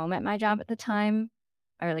from home at my job at the time,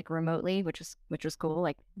 or like remotely, which was cool.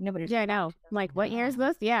 Like nobody. Yeah, I know. Like, what year is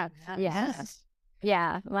this? Yeah. Yes.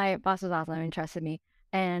 Yeah. My boss was awesome and trusted me.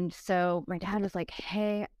 And so my dad was like,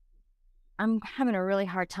 hey, I'm having a really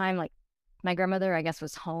hard time. Like my grandmother, I guess,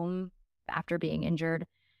 was home after being injured,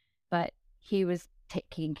 but he was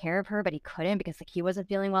taking care of her, but he couldn't because like he wasn't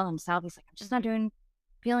feeling well himself. He's like, I'm just not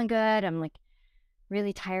feeling good. I'm like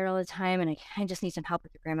really tired all the time, and I just need some help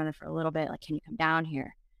with your grandmother for a little bit. Like, can you come down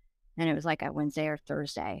here? And it was like a Wednesday or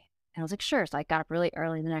Thursday. And I was like, sure. So I got up really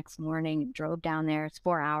early the next morning and drove down there. It's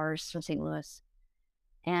 4 hours from St. Louis.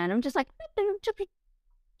 And I'm just like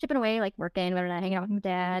chipping away, like working, hanging out with my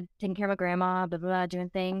dad, taking care of my grandma, blah, blah, blah, doing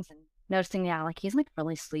things, and noticing, like he's like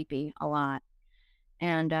really sleepy a lot.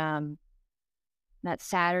 And that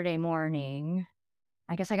Saturday morning,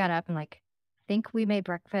 I guess I got up and like, I think we made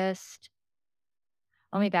breakfast.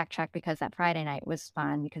 Let me backtrack, because that Friday night was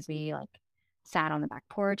fun because we like sat on the back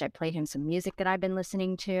porch. I played him some music that I'd been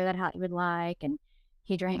listening to that he would like, and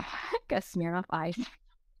he drank a Smirnoff Ice.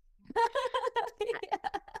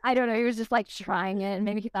 I don't know. He was just like trying it, and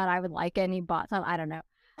maybe he thought I would like it, and he bought some. I don't know.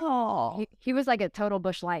 Oh, he was like a total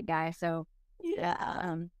Busch Light guy. So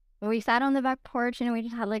yeah. But we sat on the back porch, and we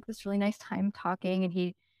just had like this really nice time talking. And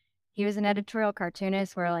he was an editorial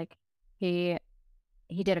cartoonist where like he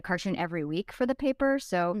did a cartoon every week for the paper.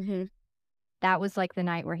 So that was like the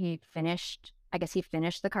night where he finished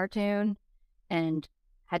the cartoon and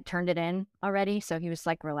had turned it in already. So he was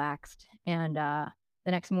like relaxed. And the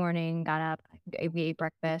next morning, got up, we ate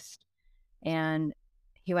breakfast, and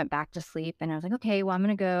he went back to sleep. And I was like, okay, well, I'm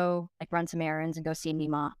going to go like run some errands and go see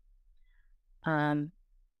Mima.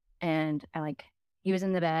 And he was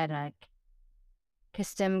in the bed, and I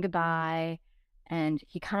kissed him goodbye, and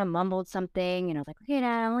he kind of mumbled something, and I was like, okay,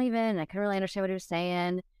 Dad, I'm leaving. And I couldn't really understand what he was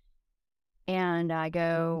saying. And I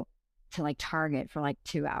go to like Target for like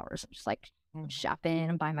 2 hours. I'm just like shopping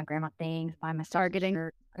and buying my grandma things, buying my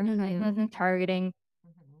targeting,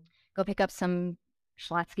 go pick up some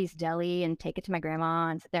Schlotsky's Deli and take it to my grandma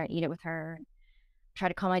and sit there and eat it with her. Try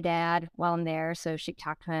to call my dad while I'm there so she could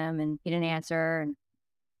talk to him, and he didn't answer.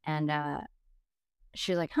 And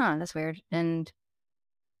she was like, huh, that's weird. And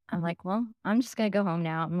I'm like, well, I'm just going to go home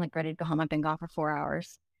now. I'm like ready to go home. I've been gone for 4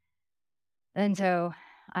 hours. And so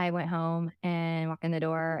I went home and walked in the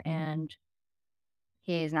door, and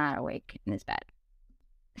he's not awake in his bed.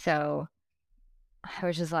 So I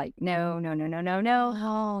was just like, no. Oh, no.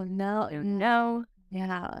 No.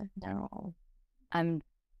 Yeah, no. I'm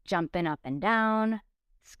jumping up and down,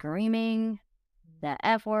 screaming the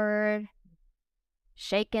F word,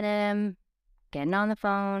 shaking him, getting on the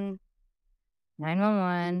phone,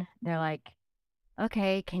 911. They're like,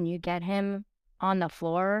 okay, can you get him on the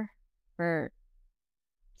floor for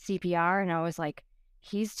CPR? And I was like,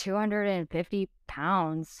 he's 250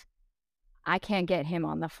 pounds. I can't get him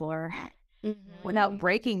on the floor. Without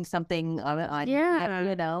breaking something on it. Yeah.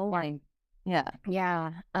 You know, like, yeah.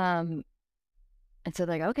 Yeah. And so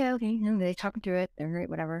they're like, okay. And they talking through it. They're great,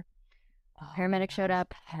 whatever. Paramedic showed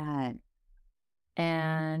up,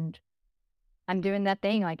 and I'm doing that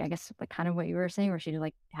thing, like, I guess, like kind of what you were saying, where she's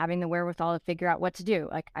like having the wherewithal to figure out what to do.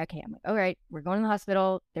 Like, okay, I'm like, all right, we're going to the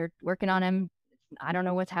hospital. They're working on him. I don't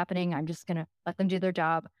know what's happening. I'm just going to let them do their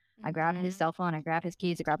job. I grabbed his cell phone. I grabbed his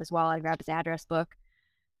keys. I grabbed his wallet. I grabbed his address book.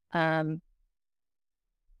 I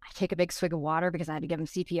take a big swig of water because I had to give him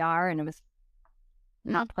CPR, and it was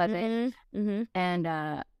not pleasant. And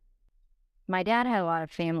my dad had a lot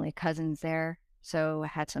of family cousins there, So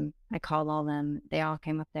I called all them. They all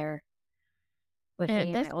came up there with me.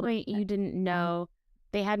 And at this point, you didn't know,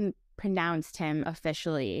 they hadn't pronounced him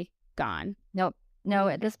officially gone. Nope. No,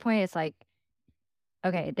 at this point, it's like,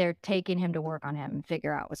 okay, they're taking him to work on him and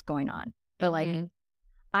figure out what's going on. But like,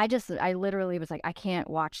 I literally was like, I can't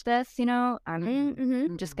watch this,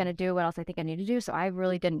 I'm just going to do what else I think I need to do. So I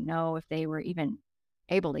really didn't know if they were even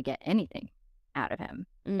able to get anything out of him.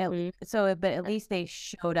 But at least they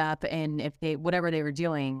showed up, and if they, whatever they were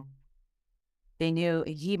doing, they knew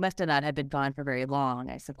he must have not have been gone for very long,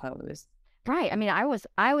 I suppose. Right. I mean, I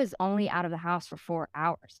was only out of the house for 4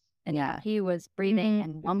 hours, and he was breathing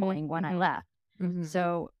and mumbling when I left.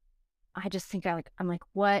 So I just think I'm like,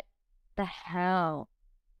 what the hell?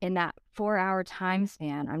 In that 4-hour time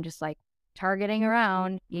span, I'm just like targeting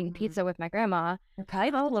around, eating pizza with my grandma. You're probably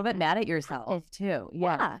a little bit mad at yourself too.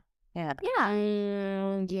 Yeah. I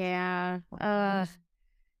don't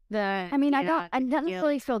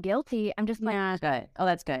necessarily feel guilty. I'm just like, good. Oh,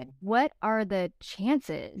 that's good. What are the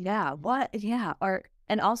chances? Yeah. What? Yeah.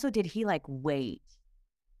 And also, did he like wait?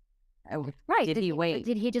 Right. Did he wait?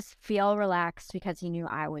 Did he just feel relaxed because he knew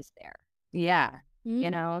I was there? Yeah.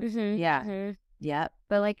 Yeah. Yep.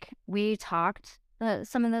 But like we talked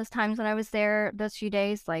some of those times when I was there, those few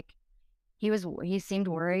days, like he seemed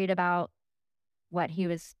worried about what he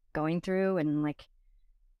was going through, and like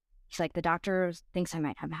he's like, the doctor thinks I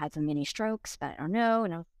might have had some mini strokes, but I don't know.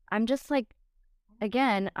 And I'm just like,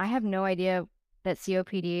 again, I have no idea that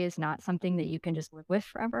COPD is not something that you can just live with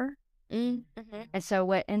forever. And so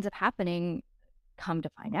what ends up happening, come to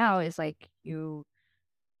find out, is like you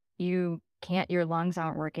can't, your lungs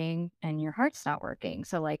aren't working and your heart's not working.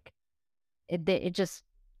 So like it just,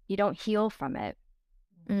 you don't heal from it.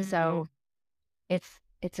 So it's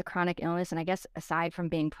a chronic illness. And I guess aside from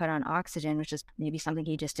being put on oxygen, which is maybe something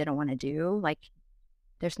he just didn't want to do, like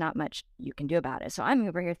there's not much you can do about it. So I'm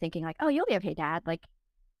over here thinking like, oh, you'll be okay, Dad. Like,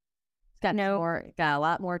 got a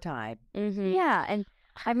lot more time. Yeah. And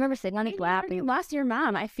I remember sitting on his lap. You lost your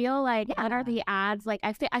mom. I feel like, what are the odds? Like,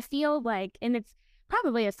 I feel like, and it's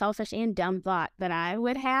probably a selfish and dumb thought that I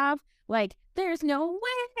would have, like, there's no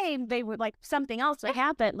way they would, like, something else would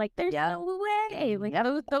happen. Like, there's no way. Like,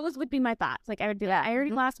 those would be my thoughts. Like, I would be like, I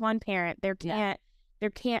already lost one parent. There can't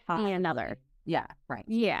be another. Yeah. Right.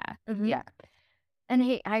 Yeah. Yeah. And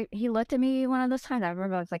he looked at me one of those times. I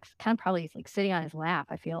remember I was like kind of probably like sitting on his lap,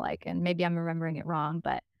 I feel like, and maybe I'm remembering it wrong,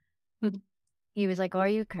 but he was like, "Oh, are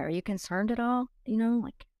you concerned at all?"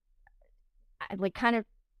 Like I like kind of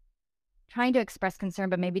trying to express concern,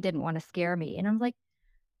 but maybe didn't want to scare me. And I'm like,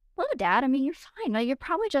 "Well, Dad, I mean, you're fine. Like, you're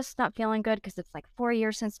probably just not feeling good because it's like 4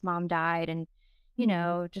 years since Mom died, and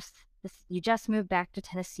just you just moved back to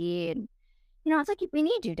Tennessee, and it's like we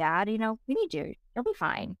need you, Dad. We need you. You'll be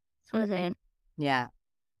fine." Sort of thing. Yeah.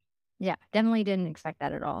 Yeah, definitely didn't expect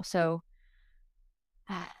that at all. So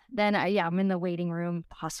then, I'm in the waiting room,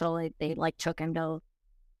 the hospital. They like took him to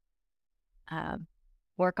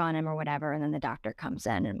work on him or whatever. And then the doctor comes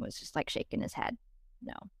in and was just like shaking his head.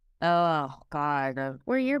 No. Oh, God.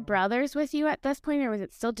 Were your brothers with you at this point, or was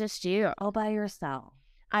it still just you? All by yourself?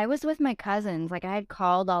 I was with my cousins. Like I had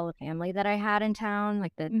called all the family that I had in town,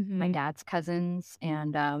 like my dad's cousins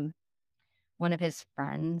and one of his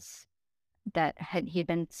friends that he'd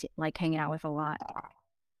been like hanging out with a lot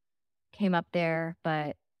came up there,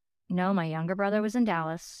 but no, my younger brother was in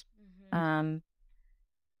Dallas, and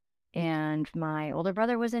my older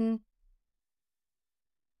brother was in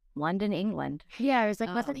London, England. Yeah, I was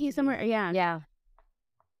like, wasn't he somewhere? Yeah.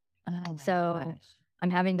 Oh, so gosh. I'm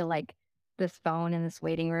having to like this phone in this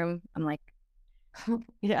waiting room. I'm like,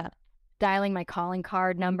 dialing my calling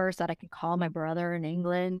card number so that I can call my brother in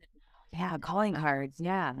England. Yeah, calling cards.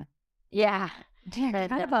 Yeah. Yeah. Damn, I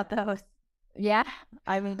forgot about those. Yeah.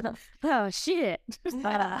 I mean, Oh shit. it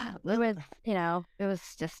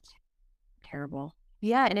was just terrible.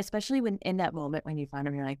 Yeah, and especially when in that moment when you find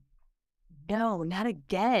him, you're like, no, not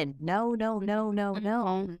again. No.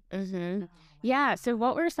 Yeah. So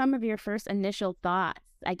what were some of your first initial thoughts,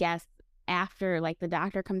 I guess, after like the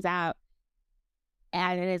doctor comes out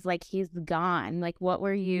and it is like he's gone? Like what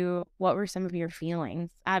were some of your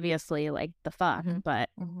feelings? Obviously, like the fuck, but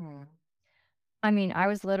I mean, I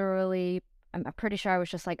was literally, I'm pretty sure I was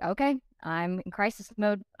just like, okay, I'm in crisis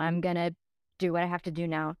mode. I'm going to do what I have to do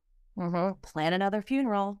now. Plan another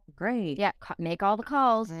funeral. Great. Yeah, make all the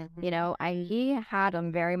calls. He had a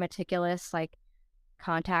very meticulous, like,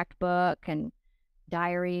 contact book and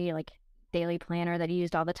diary, like, daily planner that he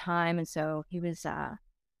used all the time. And so he was,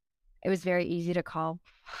 it was very easy to call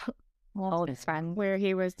all of his friends. where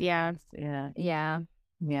he was, Yeah.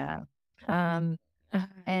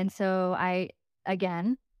 And so I,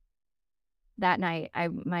 again, that night,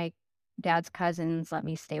 my dad's cousins let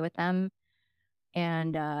me stay with them,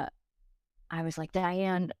 and I was like,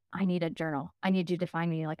 Diane, I need a journal. I need you to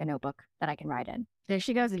find me like a notebook that I can write in. There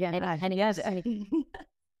she goes again. And yes,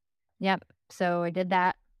 Yep. So I did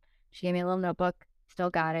that. She gave me a little notebook. Still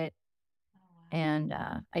got it. And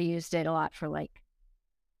I used it a lot for like,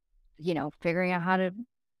 figuring out how to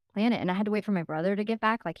plan it. And I had to wait for my brother to get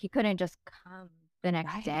back. Like he couldn't just come the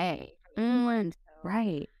next day.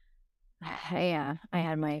 right. I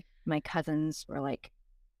had my cousins were like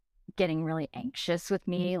getting really anxious with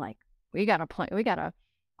me. Like we got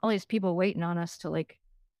all these people waiting on us to like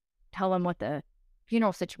tell them what the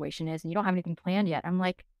funeral situation is, and you don't have anything planned yet. I'm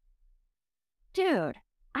like, dude,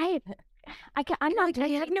 I'm not. I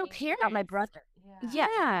have no care about my brother.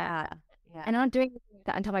 Yeah. And I'm not doing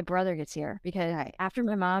that until my brother gets here, because after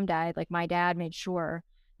my mom died, like my dad made sure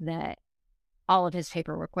that all of his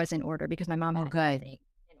paperwork was in order, because my mom had good.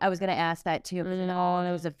 I was going to ask that too. All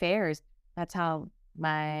those affairs. That's how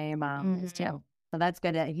my mom is too. So that's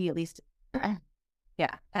good that he at least,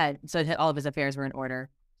 so all of his affairs were in order.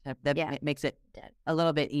 That makes it a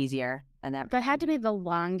little bit easier. And that had to be the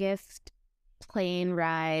longest plane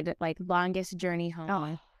ride, like longest journey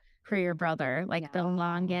home for your brother. Like the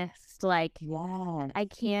longest, like, I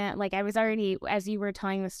can't, like I was already, as you were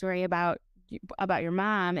telling the story about your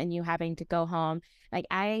mom and you having to go home, like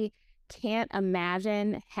I can't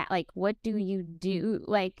imagine like what do you do,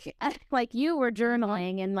 like you were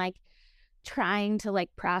journaling and like trying to like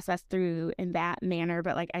process through in that manner,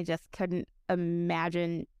 but like I just couldn't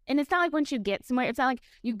imagine. And it's not like once you get somewhere, it's not like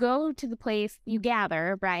you go to the place, you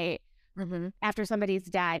gather, right, after somebody's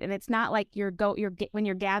died, and it's not like when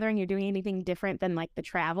you're gathering, you're doing anything different than like the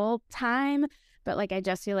travel time. But like I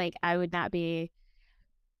just feel like I would not be,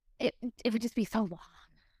 it would just be so long,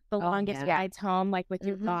 the longest rides home, like with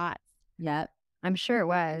your thoughts. Yep. I'm sure it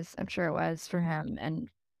was for him. And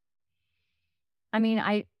I mean,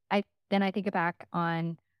 I then I think back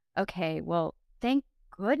on, okay, well, thank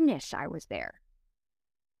goodness I was there,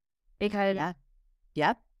 because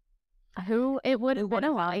who it would have been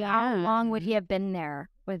a while. How long would he have been there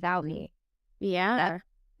without me? I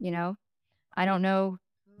don't know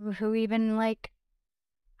who even like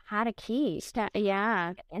had a key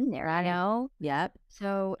in there. I know. Yep.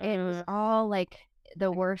 So it was all like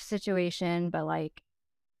the worst situation, but like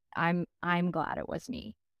I'm glad it was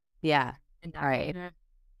me. Yeah. All right.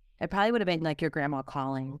 It probably would have been like your grandma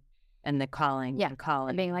calling and calling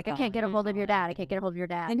and being like, I can't get a hold of your dad.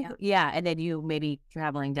 And and then you maybe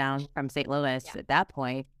traveling down from St. Louis at that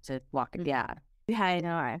point to walk. Yeah, I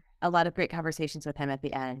know. A lot of great conversations with him at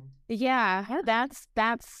the end. Yeah, that's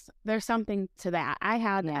there's something to that. I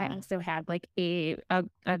also had like a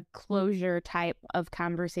closure type of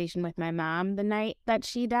conversation with my mom the night that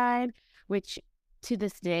she died, which to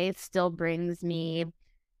this day still brings me,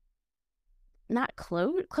 not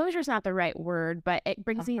closure's not the right word, but it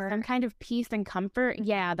brings me some kind of peace and comfort.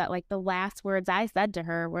 Yeah, that like the last words I said to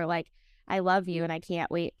her were like, I love you and I can't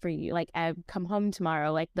wait for you. Like, I come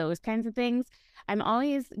tomorrow, like those kinds of things. I'm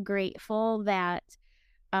always grateful that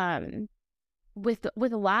with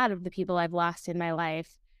a lot of the people I've lost in my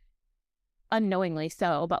life, unknowingly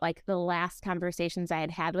so, but like the last conversations I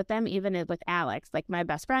had with them, even with Alex, like my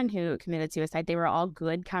best friend who committed suicide, they were all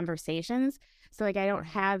good conversations. So like I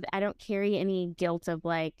don't carry any guilt of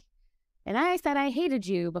like, and I said I hated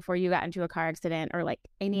you before you got into a car accident or like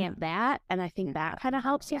any of that. And I think that kind of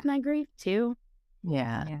helps with my grief too.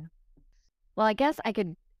 Yeah. Well, I guess I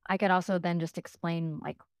could also then just explain,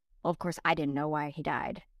 like, well, of course I didn't know why he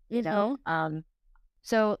died, you know?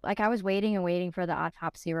 So like I was waiting for the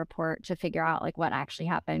autopsy report to figure out like what actually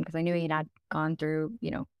happened, because I knew he had gone through,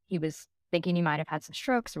 he was thinking he might have had some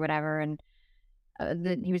strokes or whatever. And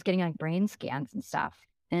he was getting like brain scans and stuff.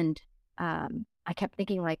 And I kept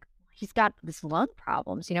thinking like, he's got this lung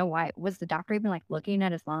problems, why was the doctor even like looking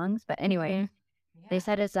at his lungs? But anyway, they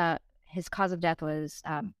said his cause of death was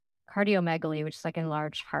cardiomegaly, which is like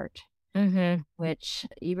enlarged heart, which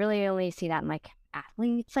you really only see that in like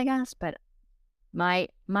athletes, I guess. But my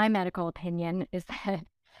medical opinion is that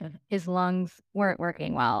his lungs weren't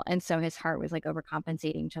working well, and so his heart was like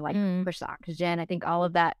overcompensating to like push the oxygen. I think all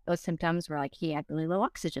of those symptoms were like he had really low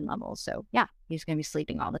oxygen levels. So yeah, he's gonna be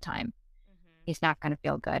sleeping all the time. He's not gonna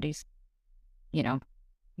feel good. He's, be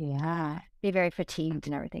very fatigued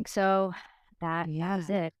and everything. So that was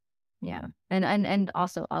it. Yeah, and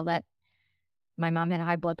also my mom had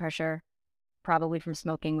high blood pressure, probably from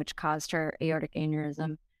smoking, which caused her aortic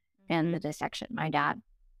aneurysm and the dissection. My dad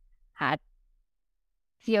had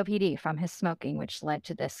COPD from his smoking, which led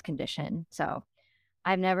to this condition. So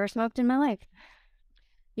I've never smoked in my life.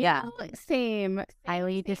 Yeah. Same.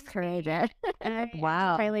 Highly discouraged.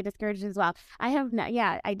 Wow. Highly discouraged as well. I have not.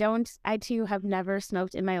 Yeah, I don't. I too have never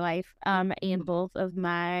smoked in my life. And both of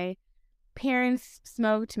my parents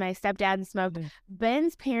smoked. My stepdad smoked.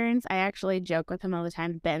 Ben's parents, I actually joke with him all the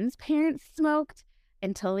time. Ben's parents smoked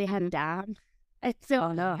until we had a dad. And so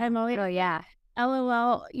I'm always, yeah.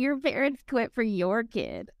 LOL, your parents quit for your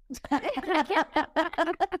kid.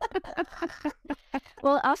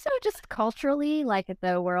 Well, also just culturally, like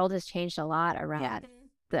the world has changed a lot around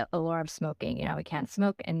the allure of smoking. You know, we can't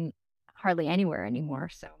smoke in hardly anywhere anymore.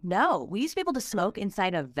 So No, we used to be able to smoke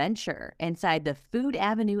inside a Venture, inside the Food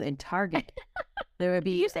Avenue in Target. There would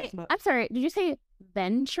be. Did you say? I'm sorry. Did you say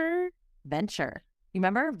Venture? Venture? You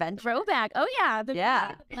remember Venture? Throwback. Oh yeah. The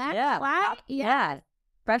black flag. Yeah.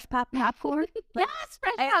 Fresh popcorn. Yes,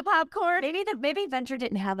 fresh popcorn. Maybe Venture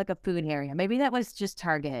didn't have like a food area. Maybe that was just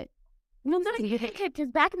Target. Well,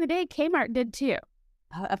 because back in the day, Kmart did too.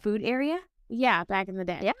 A food area? Yeah, back in the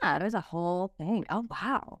day. Yeah, it was a whole thing. Oh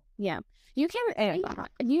wow. Yeah. You can.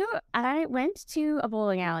 I went to a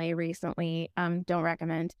bowling alley recently. Don't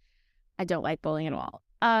recommend. I don't like bowling at all.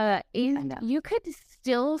 You could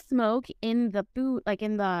still smoke in the food, like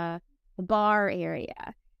in the bar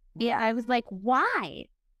area. Yeah, I was like, why?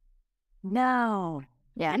 No.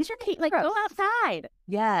 Yeah, and like go outside.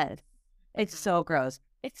 Yes, it's so gross.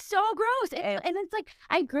 It's so gross, and it's like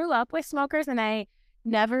I grew up with smokers, and I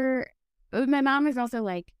never. My mom is also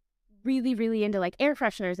like really, really into like air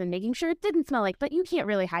fresheners and making sure it didn't smell like. But you can't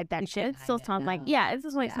really hide that shit. It still smells like it's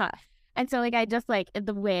just like smell. And so like I just like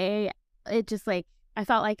the way it just like I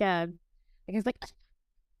felt like I was like.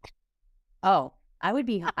 Oh, I would.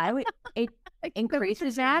 It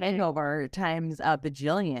increases that over times a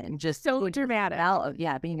bajillion. Just so dramatic.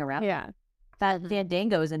 Being around. Yeah.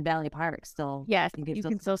 Fandangos in Valley Park still. Yes, you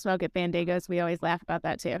can still smoke at Fandangos. We always laugh about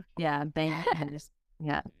that too. Yeah, bangos.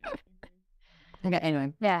 Yeah. Okay.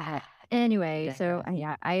 Anyway. Yeah. Anyway, so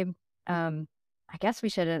I guess we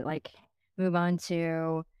should like move on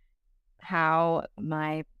to how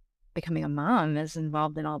my becoming a mom is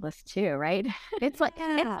involved in all this too, right? It's like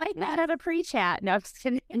that at a pre-chat. No, I'm just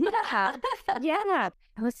kidding. Yeah.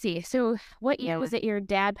 Let's see. So what year was it your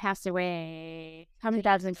dad passed away?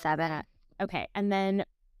 2007. Okay. And then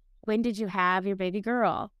when did you have your baby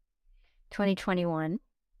girl? 2021.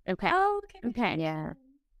 Okay. Oh, okay. Yeah.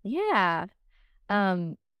 Yeah.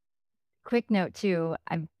 Quick note too,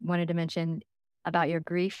 I wanted to mention about your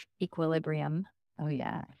grief equilibrium. Oh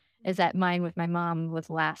yeah. Is that mine with my mom was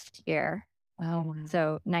last year. Oh,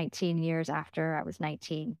 so 19 years after I was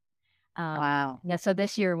 19. Wow. Yeah, so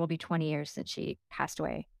this year will be 20 years since she passed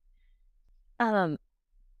away.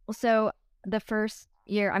 So the first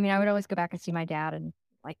year, I mean, I would always go back and see my dad and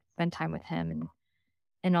like spend time with him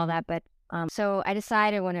and all that. But so I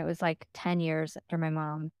decided when it was like 10 years after my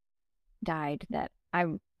mom died that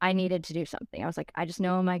I needed to do something. I was like, I just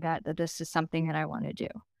know in my gut that this is something that I want to do.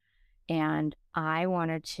 And I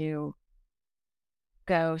wanted to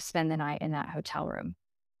go spend the night in that hotel room.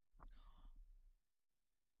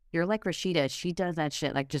 You're like Rashida. She does that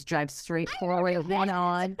shit. Like just drive straight forward, one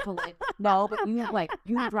on. No, but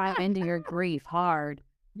you drive into your grief hard.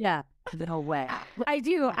 Yeah. No way. I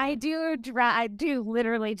do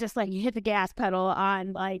literally just like hit the gas pedal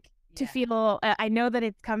on like to feel. I know that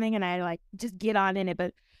it's coming, and I like just get on in it.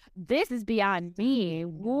 But this is beyond me.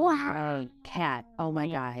 Wow, Kat. Oh my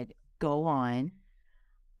God. Go on.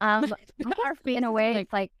 In a way,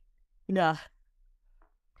 it's like, no.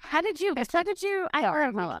 How did you? I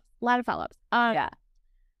heard a lot of follow-ups. Yeah.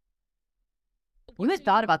 You had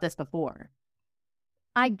thought about this before.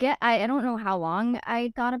 I don't know how long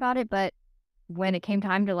I thought about it, but when it came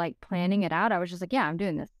time to like planning it out, I was just like, yeah, I'm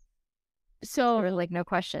doing this. So there was like no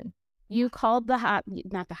question. You called not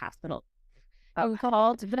the hospital. You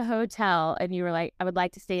called the hotel and you were like, I would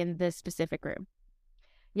like to stay in this specific room.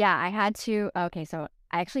 Yeah, I had to. Okay, so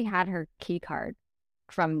I actually had her key card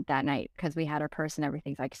from that night because we had her purse and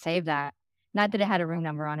everything. So I saved that. Not that it had a room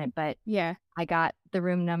number on it, but yeah, I got the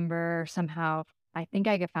room number somehow. I think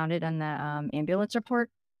I found it on the ambulance report.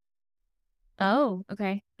 Oh,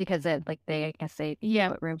 okay. Because I guess they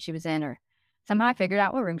what room she was in, or somehow I figured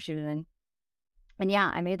out what room she was in. And yeah,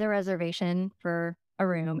 I made the reservation for a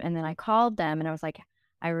room, and then I called them, and I was like,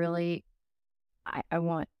 I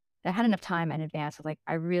had enough time in advance. I was like,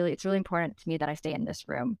 it's really important to me that I stay in this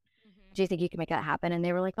room. Mm-hmm. Do you think you can make that happen? And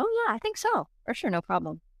they were like, oh yeah, I think so. For sure, no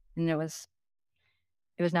problem. And it was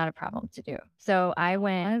not a problem to do. So I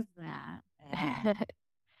went. What was that?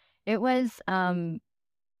 It was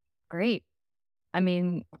great. I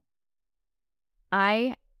mean,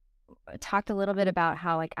 I talked a little bit about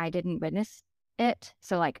how like I didn't witness it.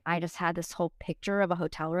 So like I just had this whole picture of a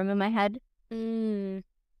hotel room in my head. Mm.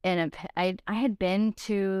 And I had been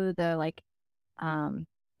to the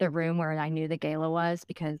room where I knew the gala was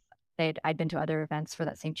because I'd been to other events for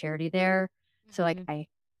that same charity there. So like I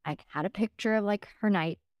had a picture of like her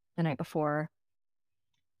night the night before.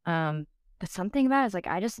 But something about it is like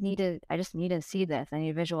I just need to see this. I need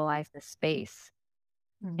to visualize this space.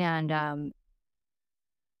 And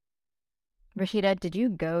Rashida, did you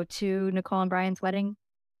go to Nicole and Brian's wedding?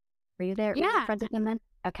 Were you there? Were you Yeah. friends with them then?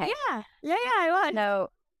 Okay. Yeah, I was. No,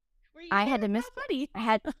 I had to miss. Buddy.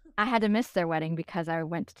 I had to miss their wedding because I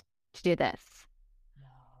went to do this.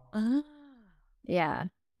 Yeah,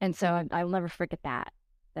 and so I'll never forget that.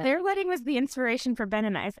 Their wedding was the inspiration for Ben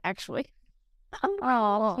and I's, actually.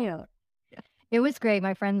 Oh, cute. It was great.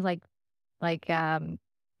 My friends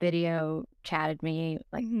video chatted me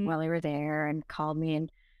while we were there and called me,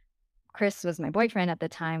 and Chris was my boyfriend at the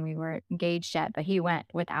time. We weren't engaged yet, but he went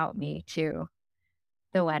without me to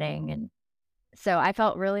the wedding, and so I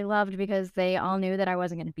felt really loved because they all knew that I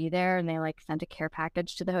wasn't going to be there, and they like sent a care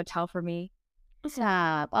package to the hotel for me.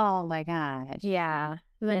 Stop. Oh my God. Yeah.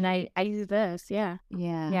 And I do this. Yeah.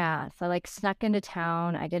 Yeah. So I like snuck into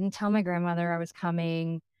town. I didn't tell my grandmother I was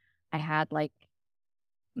coming. I had like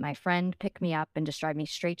my friend pick me up and just drive me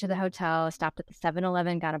straight to the hotel. I stopped at the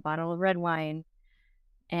 7-Eleven, got a bottle of red wine,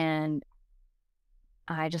 and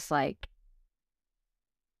I just I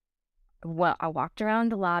walked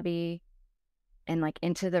around the lobby and like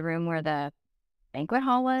into the room where the banquet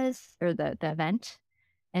hall was, or the event,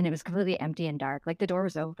 and it was completely empty and dark. Like the door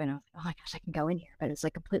was open. I was like, oh my gosh, I can go in here, but it was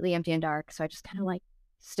like completely empty and dark. So I just kind of like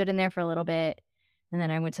stood in there for a little bit, and then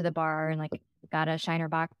I went to the bar and like got a Shiner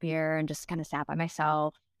Bock beer and just kind of sat by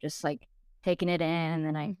myself, just like taking it in. And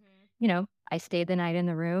then I stayed the night in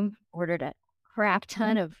the room, ordered a crap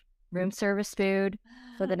ton of room service food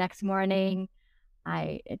for the next morning.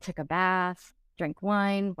 I took a bath, drank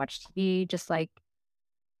wine, watched TV, just like,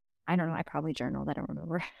 I don't know, I probably journaled, I don't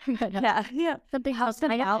remember. But, Yeah. Something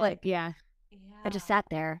Symbolic. Yeah. I just sat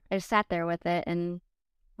there. I just sat there with it and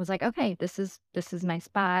was like, okay, this is my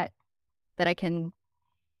spot that I can,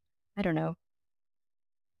 I don't know,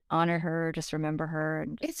 honor her, just remember her.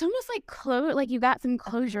 And It's almost like you got some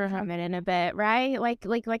closure from it in a bit, right? Like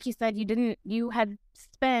you said, you had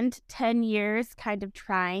spent 10 years kind of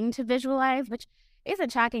trying to visualize, which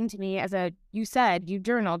isn't shocking to me. You said you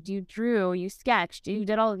journaled, you drew, you sketched, you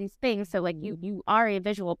did all of these things. So like you are a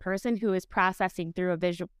visual person who is processing through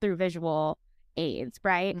visual aids,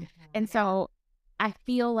 right? And so I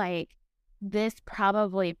feel like this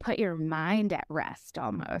probably put your mind at rest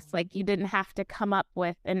almost. Like you didn't have to come up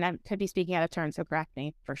with, and I could be speaking out of turn, so correct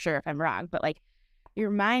me for sure if I'm wrong, but like your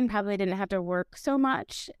mind probably didn't have to work so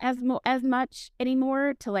much as much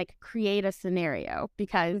anymore to like create a scenario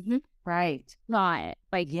because Right. saw it.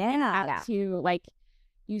 Like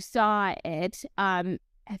you saw it. And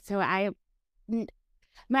so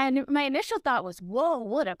my initial thought was, whoa,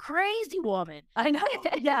 what a crazy woman. I know.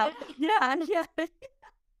 Yeah.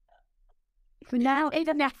 Now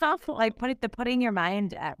Like putting your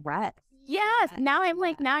mind at rest. yes. Now I'm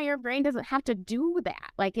like, now your brain doesn't have to do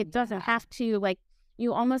that. Like it doesn't have to, like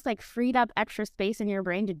you almost like freed up extra space in your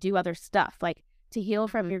brain to do other stuff, like to heal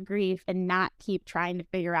from your grief and not keep trying to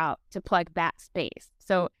figure out to plug that space.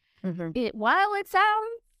 So while it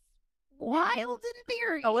sounds wild and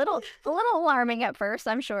weird, a little alarming at first,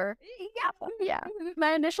 I'm sure. Yeah.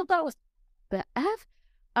 My initial thought was, the F?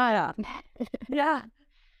 Yeah.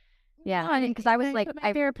 Yeah, because I was like, put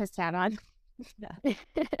my therapist hat on.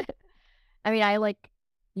 I mean, I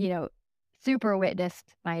super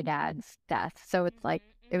witnessed my dad's death. So it's like,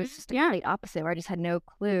 it was just the complete opposite where I just had no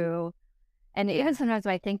clue. And even sometimes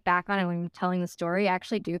when I think back on it, when I'm telling the story, I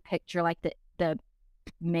actually do picture like the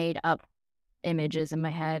made up images in my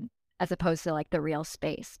head as opposed to like the real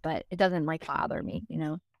space, but it doesn't like bother me, you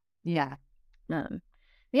know? Yeah.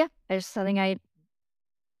 Yeah, it's just something I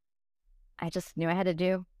just knew I had to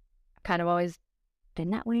do. Kind of always been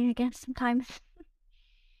that way, I guess, sometimes.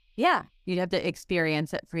 Yeah. You'd have to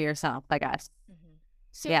experience it for yourself, I guess.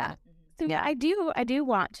 So, yeah. So yeah, I do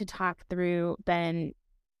want to talk through then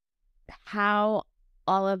how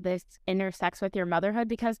all of this intersects with your motherhood,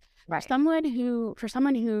 because for someone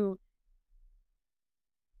who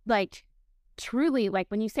like truly, like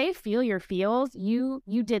when you say feel your feels, you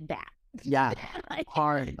did that. Yeah. Like,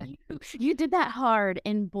 hard. You did that hard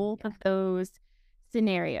in both of those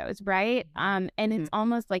scenarios, right? And it's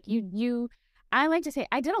almost like I like to say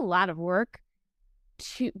I did a lot of work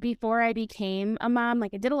before I became a mom.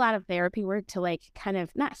 Like I did a lot of therapy work to like kind of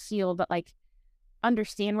not heal, but like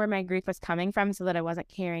understand where my grief was coming from so that I wasn't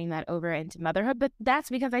carrying that over into motherhood. But that's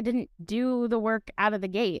because I didn't do the work out of the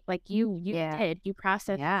gate. Like you did. You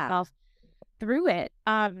processed yourself through it.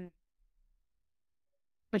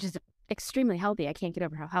 Which is extremely healthy. I can't get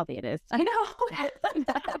over how healthy it is. I know.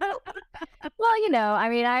 Well, you know, I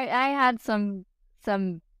mean, I had some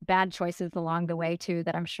bad choices along the way too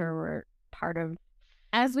that I'm sure were part of,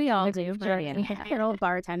 as we all do. Yeah. An old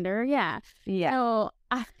bartender, yeah. So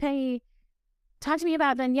talk to me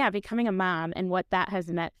about then, becoming a mom and what that has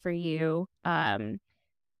meant for you. About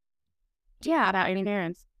your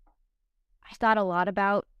parents. I thought a lot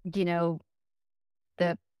about, you know,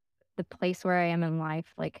 the place where I am in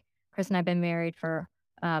life. Like Chris and I've been married for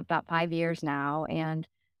about 5 years now, and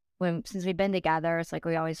since we've been together, it's like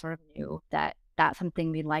we always sort of knew that that's something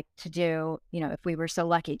we'd like to do. You know, if we were so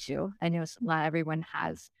lucky to. I know not everyone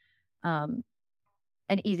has an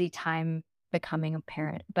easy time becoming a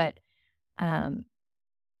parent, but I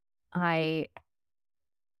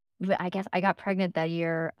guess I got pregnant that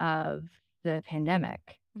year of the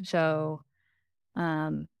pandemic. So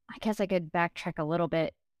I guess I could backtrack a little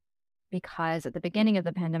bit, because at the beginning of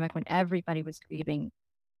the pandemic, when everybody was grieving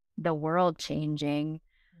the world changing,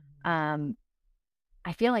 I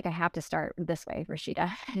feel like I have to start this way,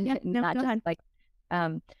 Rashida. Not just like,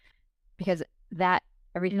 because that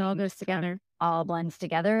everything all goes together, all blends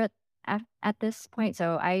together at this point.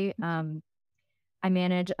 So I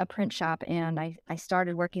manage a print shop, and I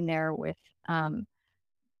started working there with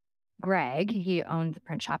Greg. He owned the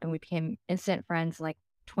print shop, and we became instant friends like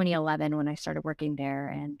 2011 when I started working there,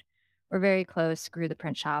 and we're very close. Grew the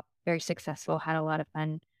print shop, very successful, had a lot of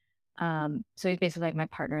fun. So he's basically like my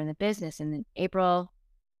partner in the business. And then April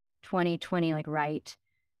 2020, like right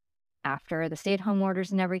after the stay-at-home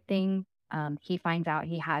orders and everything, he finds out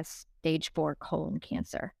he has stage 4 colon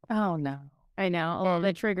cancer. Oh no. I know, a little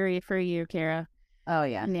bit triggery for you, Kara. Oh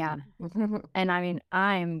yeah. Yeah. And I mean,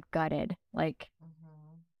 I'm gutted. Like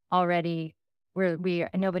already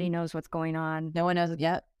nobody knows what's going on. No one knows it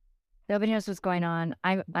yet. Nobody knows what's going on.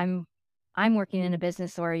 I'm working in a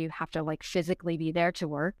business where you have to like physically be there to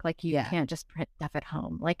work. Like you can't just print stuff at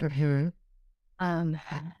home. Like I'm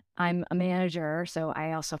a manager, so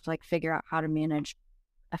I also have to like figure out how to manage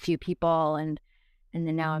a few people, and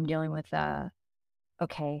then now I'm dealing with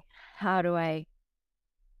okay, how do I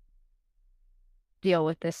deal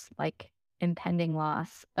with this like impending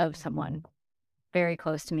loss of someone very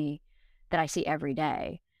close to me that I see every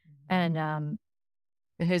day, and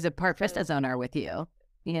who's a part business owner with you,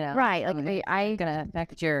 you know, right? Like I gonna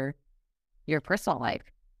affect your personal life,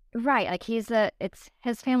 right? Like it's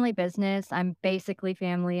his family business. I'm basically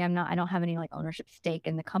family. I don't have any like ownership stake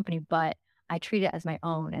in the company, but I treat it as my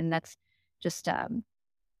own, and that's just I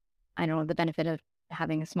don't know, the benefit of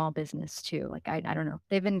having a small business too. Like I don't know,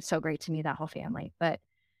 they've been so great to me, that whole family. But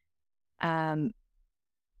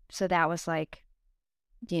so that was like,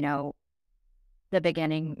 you know, the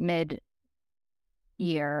beginning, mid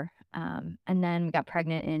year, and then we got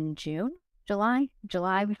pregnant in July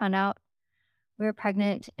we found out we were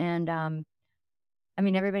pregnant. And I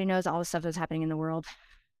mean, everybody knows all the stuff that was happening in the world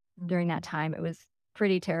during that time. It was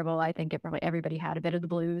pretty terrible. I think everybody had a bit of the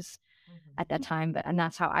blues at that time, and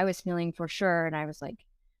that's how I was feeling for sure. And I was like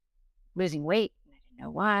losing weight, and I didn't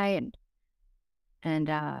know why. And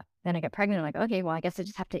then I got pregnant. I'm like, okay, well, I guess I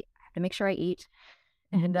just have to make sure I eat.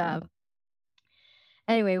 And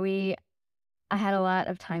anyway, I had a lot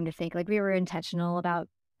of time to think. Like we were intentional about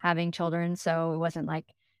having children, so it wasn't like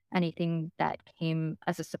anything that came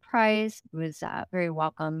as a surprise. It was very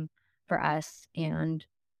welcome for us, and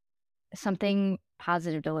something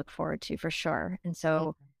positive to look forward to for sure. And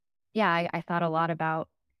so, yeah, I thought a lot about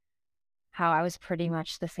how I was pretty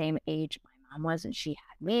much the same age my mom was when she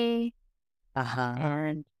had me.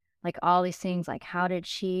 And like all these things, like how did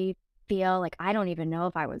she feel? Like I don't even know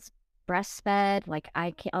if I was breastfed. Like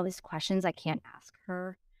I can't, all these questions I can't ask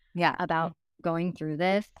her about going through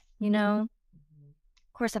this, you know.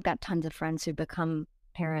 Of course, I've got tons of friends who become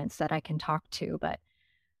parents that I can talk to, but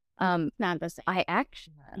not the same. I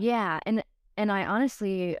actually, and I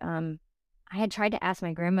honestly, I had tried to ask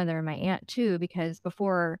my grandmother and my aunt too, because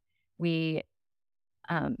before we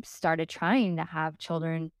started trying to have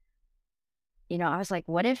children, you know, I was like,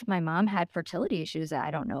 what if my mom had fertility issues that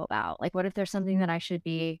I don't know about? Like, what if there's something that I should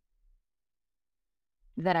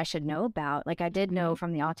know about? Like, I did know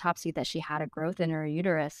from the autopsy that she had a growth in her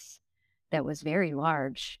uterus that was very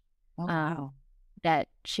large. Oh, wow. That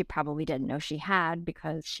she probably didn't know she had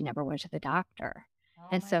because she never went to the doctor.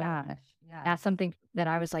 And so that's something that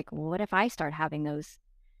I was like, well, what if I start having those?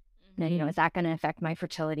 You know, is that going to affect my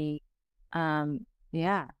fertility? So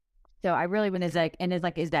I really, is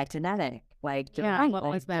that genetic? Like, Yeah, what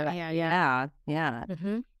was that? Yeah.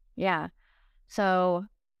 Yeah. So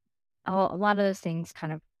a lot of those things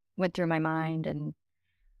kind of went through my mind, and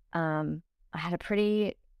I had a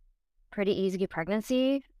pretty easy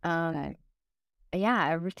pregnancy. Yeah,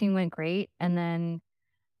 everything went great, and then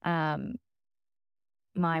um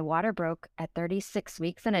my water broke at 36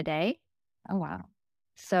 weeks and a day. Oh, wow.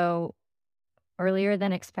 So earlier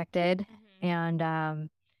than expected. And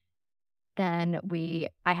then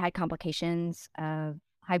I had complications of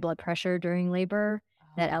high blood pressure during labor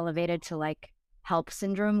that elevated to like HELP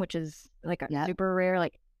syndrome, which is like a super rare,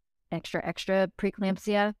 like extra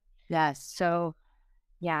preeclampsia. Yes. So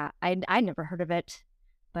yeah, I never heard of it,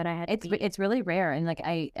 but I had it's really rare, and like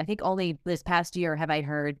I think only this past year have I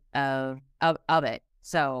heard of it.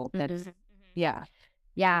 So that's yeah.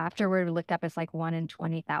 After we looked up, it's like 1 in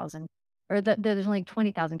 20,000, or there's only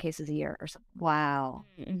 20,000 cases a year or something. Wow.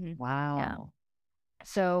 Wow. Yeah.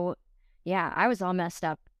 So yeah, I was all messed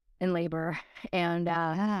up in labor, and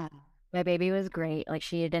my baby was great. Like,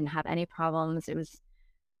 she didn't have any problems. It was,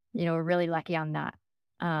 we're really lucky on that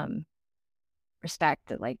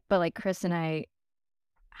respect. But like Chris and I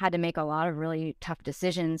had to make a lot of really tough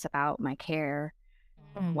decisions about my care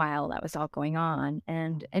while that was all going on.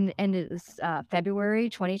 And it was February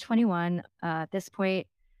 2021. At this point,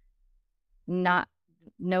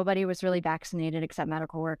 nobody was really vaccinated except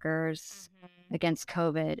medical workers against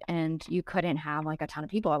COVID, and you couldn't have like a ton of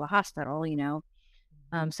people at the hospital,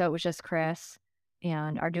 so it was just Chris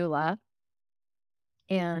and our doula,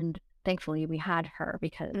 and thankfully we had her,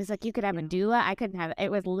 because it was like, you could have a doula. I couldn't have it.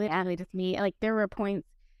 It was literally just me. Like, there were points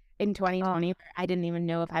in 2020 where I didn't even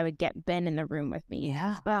know if I would get Ben in the room with me.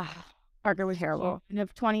 Yeah. Parker was terrible.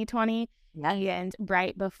 Of 2020. Yeah. And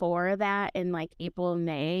right before that, in like April,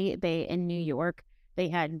 May, in New York, they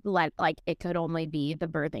had it could only be the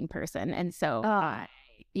birthing person. And so,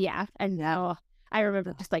 yeah. And so I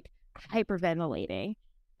remember just like hyperventilating.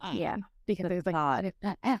 Yeah. Because it was like, what if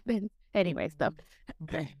that happens? Anyway, so.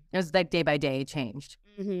 It was like day by day changed.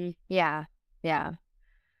 Yeah.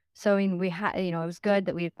 So we had, it was good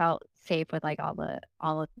that we felt safe with like all the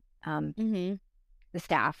the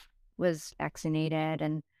staff was vaccinated,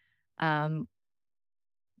 and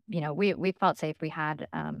we felt safe. We had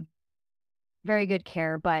very good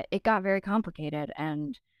care, but it got very complicated,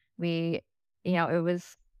 and it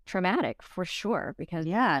was traumatic for sure, because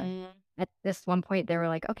at this one point they were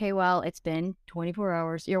like, okay, well, it's been 24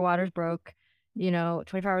 hours. Your water's broke,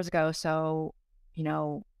 24 hours ago. So,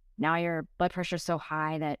 now your blood pressure is so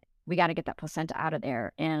high that we got to get that placenta out of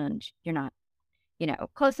there, and you're not,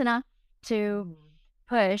 close enough to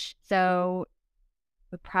push. So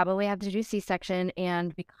we probably have to do C-section.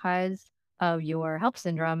 And because of your HELP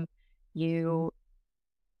syndrome, you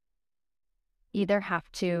either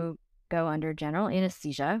have to go under general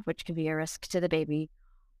anesthesia, which could be a risk to the baby,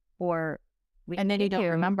 or and then you don't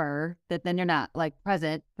remember that, then you're not like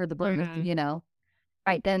present for the birth,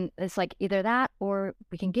 Right. Then it's like either that, or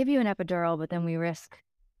we can give you an epidural, but then we risk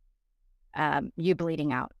you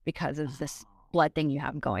bleeding out because of this blood thing you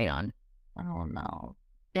have going on. Oh no.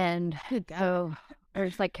 And so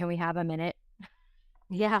it's like, can we have a minute?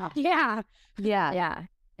 Yeah.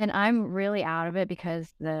 And I'm really out of it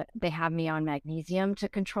because they have me on magnesium to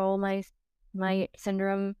control my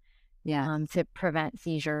syndrome. Yeah. To prevent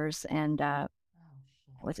seizures and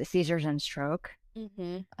seizures and stroke.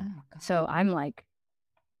 So I'm like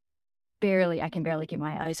I can barely keep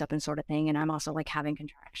my eyes open, sort of thing, and I'm also like having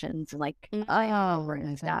contractions, like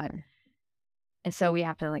that. And so we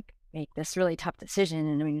have to like make this really tough decision.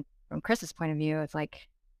 And I mean, from Chris's point of view, it's like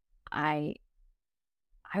I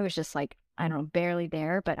was just like, I don't know, barely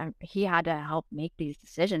there, but he had to help make these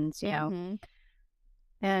decisions, know.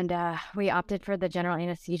 And we opted for the general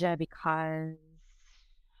anesthesia because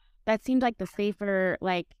that seemed like the safer,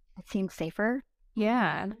 it seemed safer.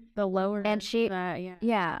 Yeah, the lower. And she,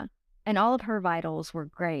 and all of her vitals were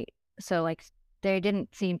great. So like they didn't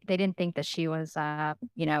think that she was, there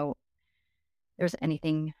was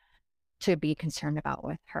anything to be concerned about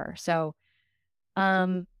with her. So,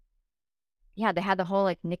 they had the whole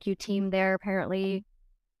like NICU team there apparently.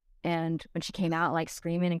 And when she came out, like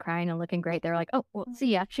screaming and crying and looking great, they were like, "Oh, well,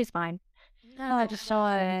 see ya, she's fine." Oh, I just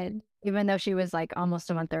saw it. Even though she was like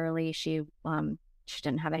almost a month early, she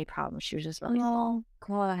didn't have any problems. She was just really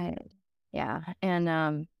God. Yeah. And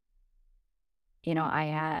I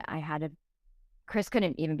had to. Chris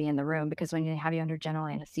couldn't even be in the room because when you have you under general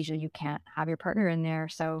anesthesia, you can't have your partner in there.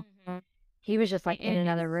 So he was just like in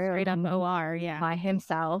another room, straight up OR, by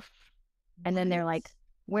himself. And then they're like,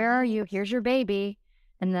 "Where are you? Here's your baby."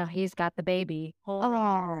 And now he's got the baby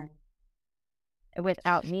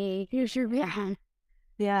without me. Here's your baby.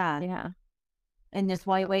 Yeah. And just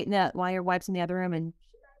while your wife's in the other room and,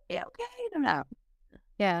 yeah, okay, I don't know.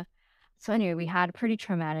 Yeah. So anyway, we had a pretty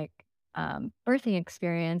traumatic birthing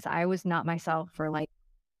experience. I was not myself for like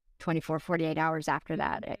 24, 48 hours after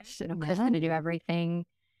that. Chris had to do everything.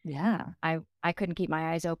 Yeah. I couldn't keep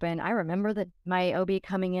my eyes open. I remember that my OB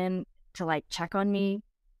coming in to like check on me,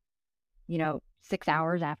 6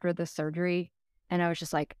 hours after the surgery. And I was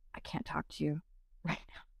just like, I can't talk to you right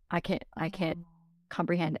now. I can't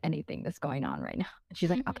comprehend anything that's going on right now. And she's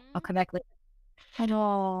like, okay, I'll come back later.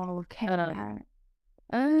 Okay.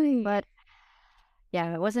 But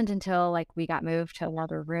yeah, it wasn't until like we got moved to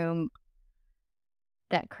another room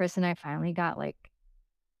that Chris and I finally got like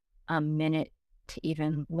a minute to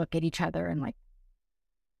even look at each other and like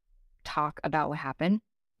talk about what happened.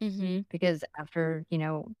 Because after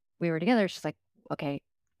we were together, she's like, okay,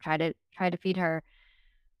 try to feed her.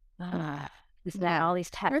 This and that, all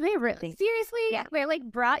these tests. Are they really seriously? Yeah. They like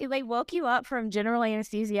woke you up from general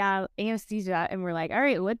anesthesia, and we're like, all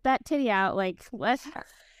right, whip that titty out, like let's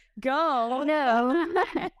go. No.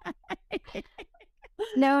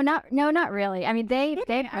 No, not really. I mean, they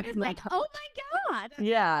I was like, oh my god.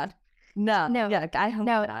 Yeah. No. Yeah, I hope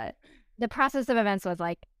not. The process of events was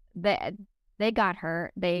like they got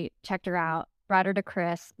her, they checked her out, brought her to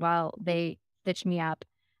Chris while they stitched me up,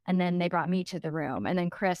 and then they brought me to the room. And then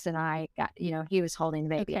Chris and I got, he was holding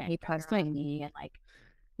the baby and he put her on me and like,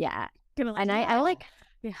 yeah. And I like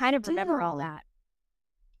kind of remember all that.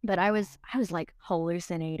 But I was like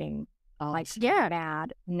hallucinating,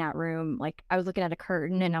 mad in that room. Like I was looking at a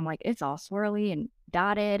curtain and I'm like, it's all swirly and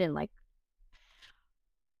dotted and like,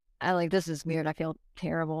 this is weird. I feel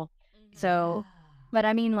terrible. So, but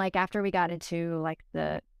I mean, like after we got into like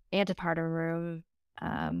the antepartum room,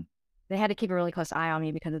 they had to keep a really close eye on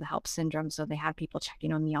me because of the HELP syndrome. So they had people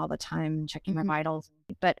checking on me all the time, checking my vitals.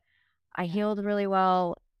 But I healed really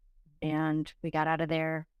well and we got out of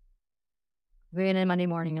there. We went in Monday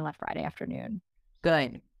morning and left Friday afternoon.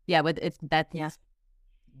 Good. Yeah, but that's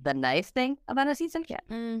the nice thing about a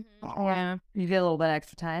C-section. Yeah. You get a little bit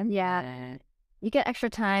extra time. Yeah. You get extra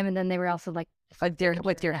time, and then they were also like,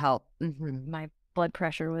 with your help. My blood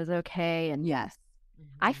pressure was okay, and yes,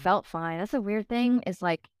 I felt fine. That's a weird thing. Is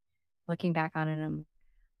like looking back on it,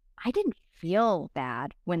 I didn't feel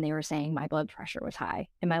bad when they were saying my blood pressure was high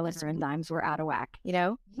and my liver enzymes were out of whack.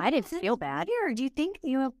 I didn't feel bad. Weird. Do you think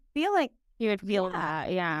you feel like you would feel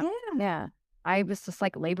that? Yeah. I was just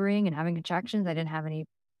like laboring and having contractions. I didn't have any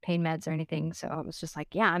pain meds or anything, so I was just like,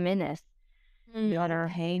 yeah, I'm in this. You on our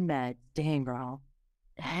pain meds. Dang, girl.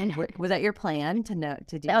 And was that your plan to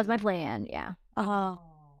do? That was my plan. Yeah. Oh,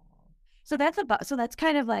 so that's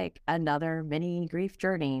kind of like another mini grief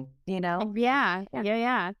journey, Yeah.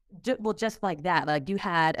 Just like that, like you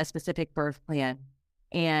had a specific birth plan,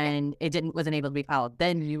 and it wasn't able to be followed.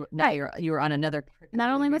 Then you were on another.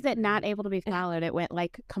 Not only was it not able to be followed, it went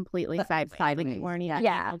like completely sideways. Like you weren't even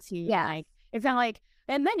able to. Like it's not like.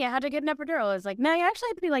 And then you had to get an epidural. It's like, no, you actually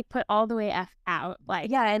have to be like put all the way out.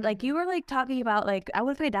 Like, and like you were like talking about like,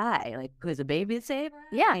 what if I die? Like, was a baby safe?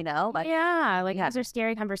 Yeah. Like, those are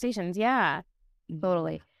scary conversations. Yeah.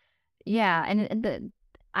 Totally. Yeah. And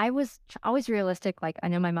I was always realistic. Like, I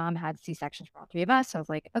know my mom had C-sections for all three of us. So I was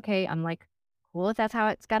like, okay, I'm like, cool if that's how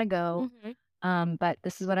it's got to go. But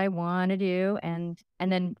this is what I want to do. And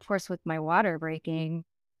then of course with my water breaking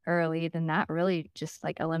early, then that really just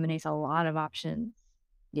like eliminates a lot of options.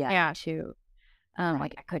 Yeah. Too.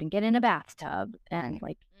 Like I couldn't get in a bathtub, and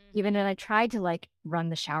like even when I tried to like run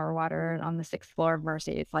the shower water on the 6th floor of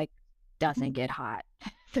Mercy, it's like doesn't get hot.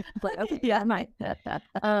 But okay, I might.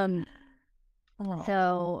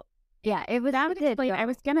 So yeah, it was. That would explain. I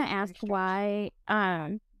was gonna ask why.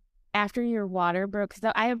 After your water broke,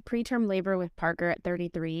 because I have preterm labor with Parker at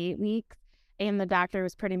 33 weeks. And the doctor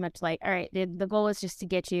was pretty much like, all right, the goal is just to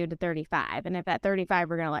get you to 35. And if at 35,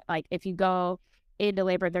 we're going to like, if you go into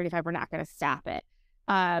labor at 35, we're not going to stop it.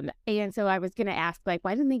 And so I was going to ask, like,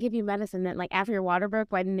 why didn't they give you medicine that, like, after your water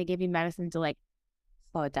broke, why didn't they give you medicine to, like,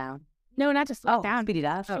 slow it down? No, not to slow it down. Speed it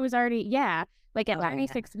up. It was already, like at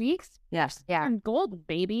 36 weeks. Yes. Yeah. And gold,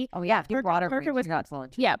 baby. Oh, yeah. If your water Parker was not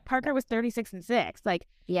slowing. Yeah. Parker was 36 and 6. Like,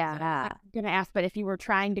 yeah. So I'm going to ask, but if you were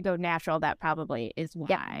trying to go natural, that probably is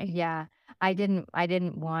why. Yeah. I didn't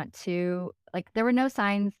want to, like, there were no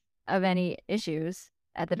signs of any issues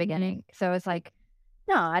at the beginning. So it's like,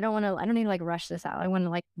 no, I don't need to like rush this out. I want to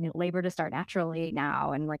like labor to start naturally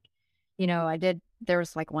now. And like, there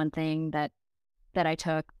was like one thing that I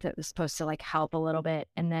took that was supposed to like help a little bit.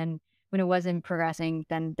 And then when it wasn't progressing,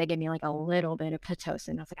 then they gave me like a little bit of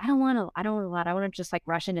Pitocin. I was like, I don't want a lot. I want to just like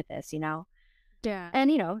rush into this, Yeah. And,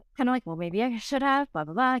 kind of like, well, maybe I should have, blah,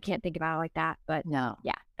 blah, blah. I can't think about it like that. But no.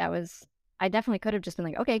 Yeah, that was, I definitely could have just been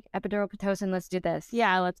like, okay, epidural Pitocin, let's do this.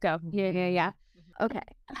 Yeah, let's go. Yeah. Okay.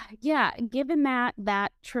 Yeah, given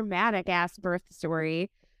that traumatic ass birth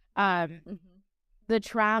story, the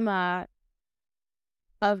trauma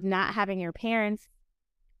of not having your parents,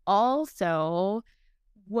 also,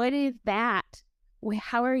 what is that?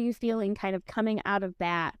 How are you feeling kind of coming out of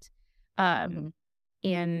that, and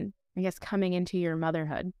I guess coming into your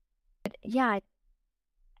motherhood? Yeah,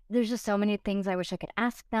 there's just so many things I wish I could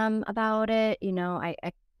ask them about it. You know, I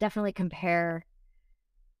definitely compare.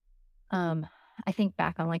 I think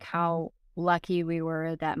back on like how lucky we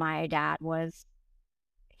were that my dad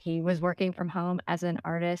he was working from home as an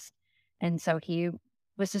artist. And so he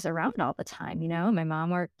was just around all the time, you know. My mom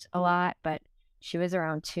worked a lot, but she was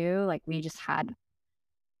around too. Like we just had,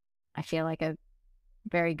 I feel like, a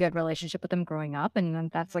very good relationship with them growing up. And then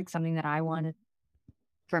that's like something that I wanted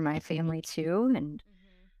for my family too. And,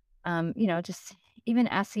 you know, just even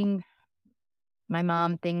asking my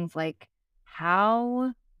mom things like,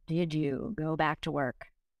 how did you go back to work?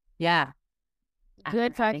 Yeah.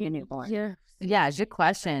 Good having fucking a newborn. Yeah, good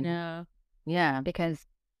question. No. Yeah. Because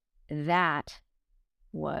that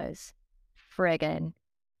was friggin'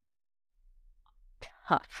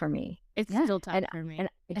 tough for me. It's still tough for me. And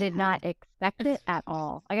I did not expect it at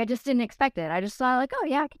all. Like, I just didn't expect it. I just thought, like, oh,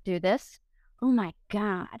 yeah, I could do this. Oh, my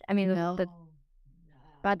God. I mean,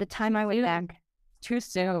 by the time I went back, Too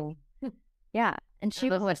soon. yeah. And I she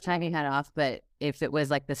don't know how much time you had off, but if it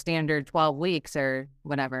was like the standard 12 weeks or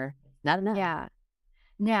whatever, not enough. yeah.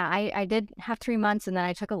 Yeah, I did have 3 months, and then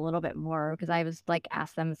I took a little bit more because I was like,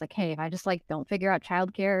 asked them, it's like, hey, if I just like don't figure out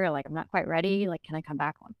childcare, or like I'm not quite ready, like, can I come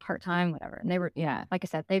back on part-time, whatever. And they were, yeah, like I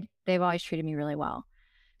said, they've always treated me really well.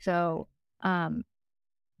 So,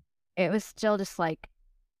 it was still just like,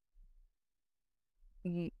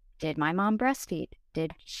 did my mom breastfeed?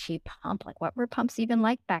 Did she pump? Like, what were pumps even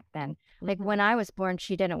like back then? Like when I was born,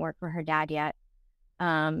 she didn't work for her dad yet.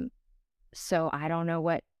 So I don't know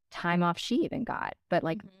what time off she even got, but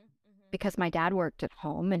like, because my dad worked at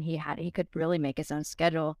home and he could really make his own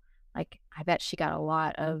schedule. Like, I bet she got a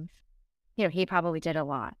lot of, you know, he probably did a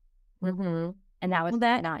lot. And that was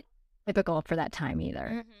not typical for that time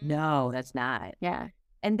either. No, that's not. Yeah.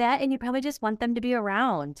 And you probably just want them to be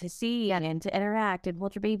around to see and to interact and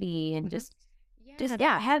hold your baby and just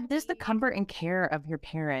have just the comfort and care of your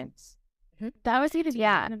parents. That was even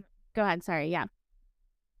Go ahead. Sorry. Yeah.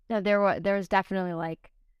 No, there was definitely like,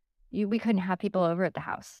 we couldn't have people over at the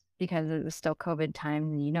house because it was still COVID time,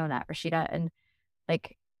 and you know that, Rashida. And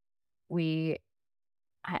like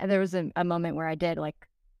there was a moment where I did like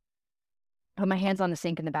put my hands on the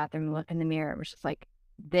sink in the bathroom and look in the mirror. It was just like,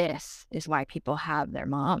 this is why people have their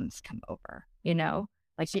moms come over, you know?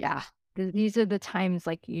 Like, yeah, these are the times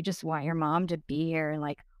like you just want your mom to be here and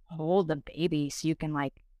like hold the baby so you can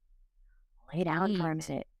like lay down for a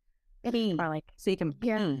minute. Or like, so you can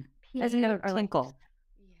as a note, or like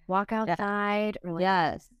walk outside, or like,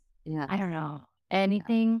 I don't know,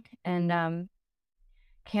 anything. And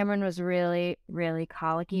Cameron was really, really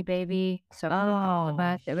colicky baby. So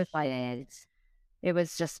it was like, it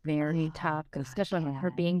was just very tough, especially with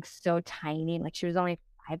her being so tiny. Like, she was only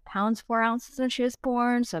 5 pounds 4 ounces when she was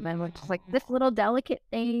born. So then it was just like this little delicate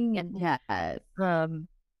thing, and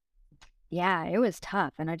yeah, it was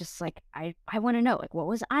tough. And I just like, I want to know, like, what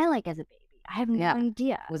was I like as a baby? I have no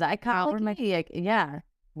idea. Was I colicky?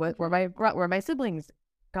 What were my siblings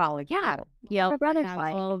colicky? Yeah, my brother's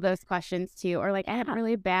like all of those questions too. Or like, I had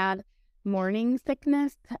really bad morning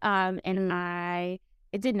sickness, and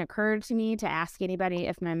it didn't occur to me to ask anybody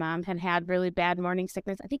if my mom had really bad morning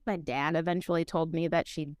sickness. I think my dad eventually told me that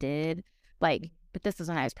she did, like, but this is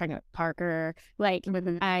when I was pregnant with Parker. Like,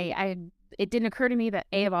 it didn't occur to me that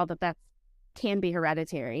A, of all, that can be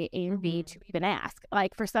hereditary, and B, to even ask.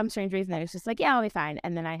 Like, for some strange reason, I was just like, yeah, I'll be fine.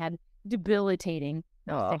 And then I had debilitating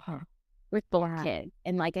sickness with both kids.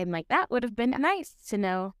 And like, I'm like, that would have been nice to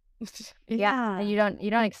know. And you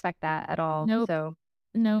don't expect that at all. Nope. So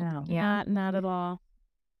no, not at all.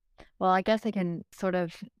 Well, I guess I can sort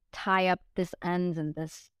of tie up this ends in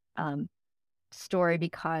this story,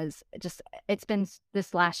 because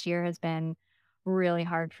this last year has been really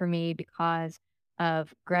hard for me because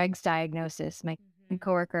of Greg's diagnosis. My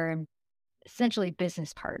coworker and essentially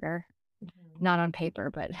business partner, not on paper,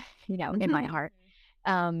 but you know, in my heart.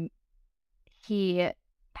 He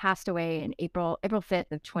passed away in April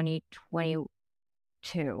 5th of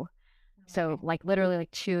 2022. So like literally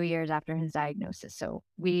like 2 years after his diagnosis. So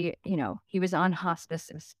he was on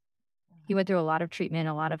hospice. He went through a lot of treatment,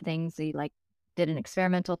 a lot of things. He like did an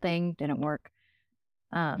experimental thing, didn't work.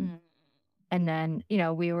 And then, you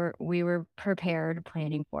know, we were prepared,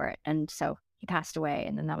 planning for it. And so he passed away,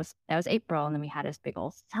 and then that was April, and then we had this big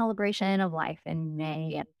old celebration of life in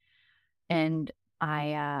May, and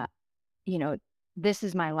I you know, this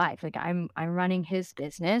is my life. Like I'm running his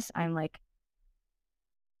business. I'm like,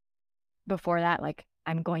 before that, like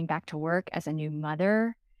I'm going back to work as a new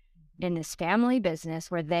mother in this family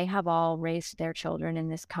business where they have all raised their children in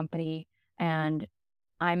this company, and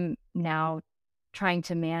I'm now trying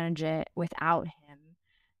to manage it without him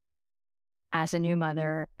as a new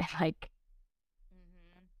mother. Like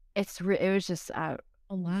it was just a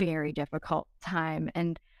very difficult time.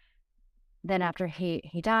 And then after he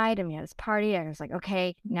died and we had this party, I was like,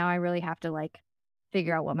 okay, now I really have to like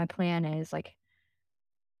figure out what my plan is. Like,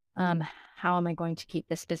 how am I going to keep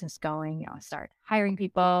this business going? I start hiring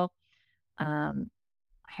people. I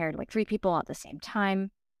hired like 3 people at the same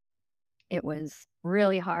time. It was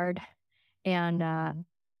really hard. And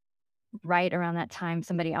right around that time,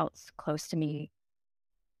 somebody else close to me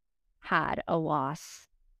had a loss,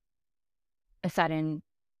 a sudden,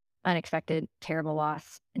 unexpected, terrible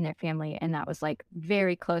loss in their family. And that was like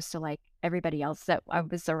very close to like everybody else that I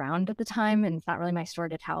was around at the time. And it's not really my story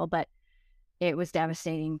to tell, but it was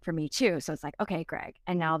devastating for me too. So it's like, okay, Greg,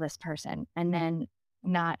 and now this person. And then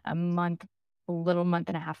not a little month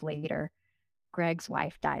and a half later, Greg's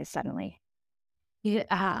wife dies suddenly. Get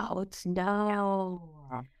out.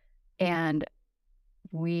 No. And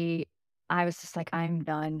I was just like, I'm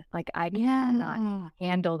done. Like, I cannot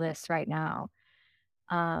handle this right now.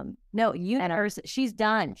 No, she's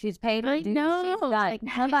done. She's paid her dues. No, she's done. like,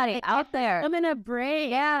 Somebody out there. I'm in a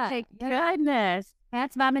break. Yeah. Like, goodness.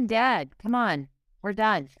 That's mom and dad. Come on. We're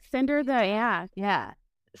done. Send her Yeah.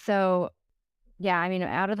 So, yeah, I mean,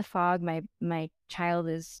 out of the fog, my child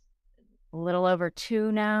is a little over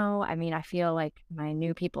 2 now. I mean, I feel like my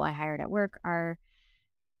new people I hired at work are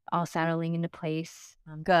all settling into place.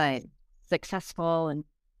 Good. Successful and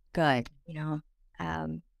Good.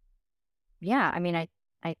 Yeah, I mean, I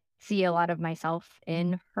see a lot of myself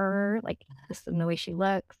in her, like just in the way she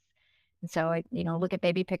looks. And so I, look at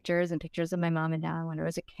baby pictures and pictures of my mom and dad when I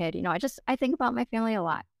was a kid. I think about my family a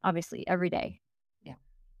lot, obviously, every day. Yeah.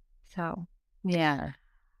 So, yeah.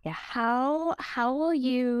 Yeah. How will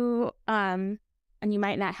you, and you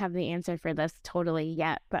might not have the answer for this totally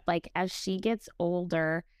yet, but like as she gets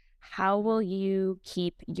older, how will you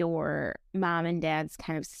keep your mom and dad's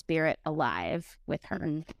kind of spirit alive with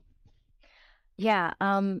her? Yeah.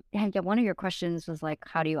 One of your questions was like,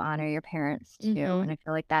 how do you honor your parents too? Mm-hmm. And I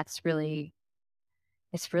feel like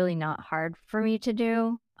it's really not hard for me to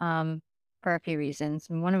do, for a few reasons.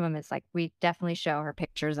 And one of them is like, we definitely show her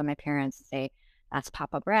pictures of my parents and say, that's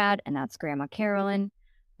Papa Brad and that's Grandma Carolyn.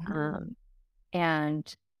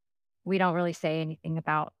 And we don't really say anything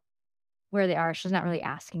about where they are. She's not really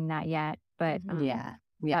asking that yet, but Yeah.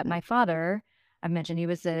 My father, I mentioned he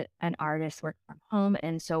was an artist, worked from home.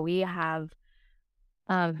 And so we have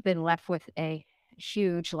been left with a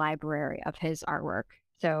huge library of his artwork.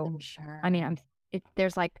 So, I'm sure. I mean,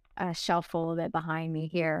 there's like a shelf full of it behind me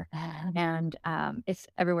here, and it's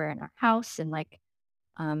everywhere in our house and like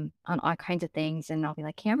on all kinds of things. And I'll be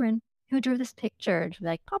like, Cameron, who drew this picture? And she'll be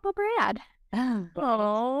like, Papa Brad.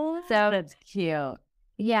 Oh, so that's cute.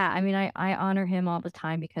 Yeah, I mean, I honor him all the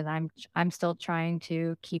time because I'm still trying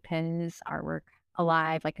to keep his artwork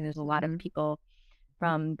alive. Like, there's a lot of people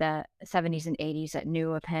from the 70s and 80s that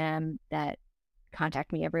knew of him that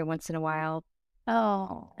contact me every once in a while.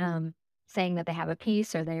 Saying that they have a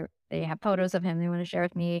piece or they have photos of him they want to share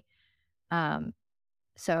with me.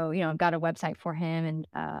 So, I've got a website for him. And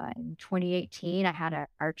in 2018, I had an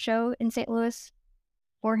art show in St. Louis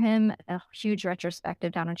for him, a huge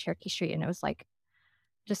retrospective down on Cherokee Street. And it was like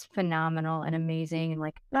just phenomenal and amazing. And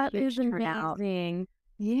like, that is amazing.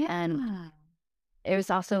 Yeah. And it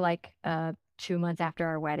was also like 2 months after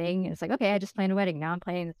our wedding. It's like, okay, I just planned a wedding. Now I'm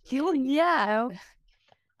planning this. Yeah.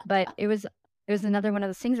 But it was another one of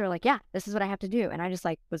those things where like, yeah, this is what I have to do. And I just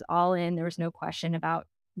like was all in. There was no question about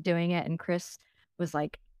doing it. And Chris was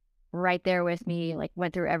like right there with me, like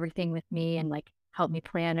went through everything with me and like helped me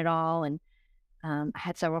plan it all. And I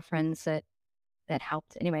had several friends that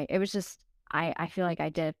helped. Anyway, it was just, I feel like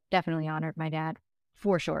I definitely honored my dad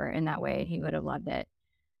for sure in that way. He would have loved it.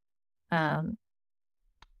 And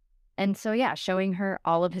so, yeah, showing her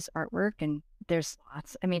all of his artwork, and there's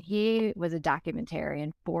lots. I mean, he was a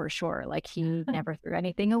documentarian for sure. Like, he never threw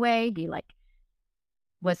anything away. He like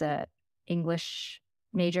was a English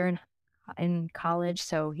major in college,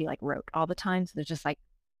 so he like wrote all the time. So there's just like,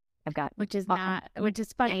 I've got, which is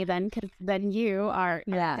funny then, because then you are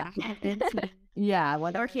yeah,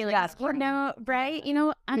 or healing. Or no, right?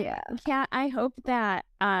 Kat, I hope that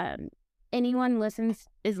anyone who listens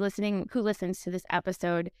to this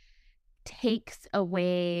episode takes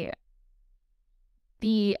away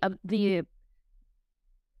the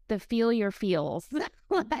feel your feels.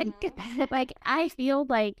 like I feel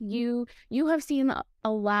like you have seen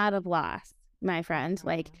a lot of loss, my friend.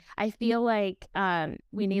 Like I feel like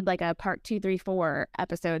we need like a part 2, 3, 4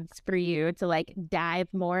 episodes for you to like dive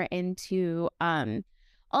more into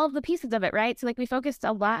all of the pieces of it, right? So like we focused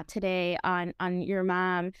a lot today on your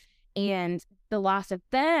mom and the loss of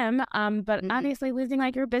them, but obviously losing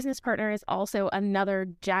like your business partner is also another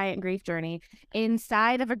giant grief journey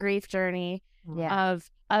inside of a grief journey of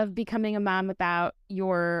becoming a mom without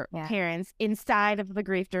your parents, inside of the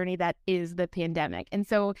grief journey that is the pandemic. And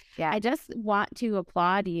so I just want to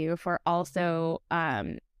applaud you for also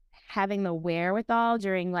having the wherewithal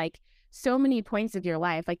during like so many points of your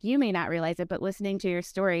life. Like you may not realize it, but listening to your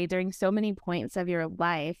story during so many points of your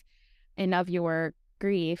life and of your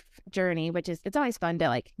grief journey, which is, it's always fun to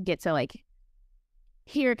like get to like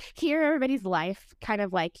hear everybody's life kind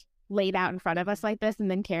of like laid out in front of us like this, and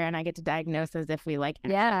then Kara and I get to diagnose as if we like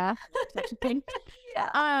such a thing.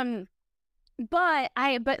 But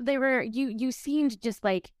they were you seemed just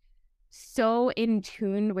like so in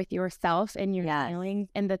tune with yourself and your feelings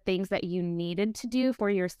and the things that you needed to do for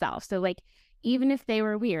yourself. So like even if they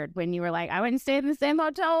were weird, when you were like, I wouldn't stay in the same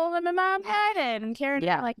hotel that my mom had it, and Karen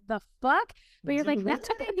like, the fuck? But you're like, that's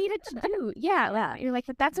what I needed to do. You're like,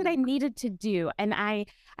 that's what I needed to do. And I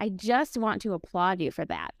just want to applaud you for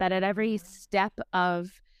that at every step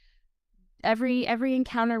of every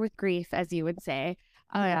encounter with grief, as you would say.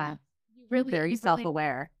 You really very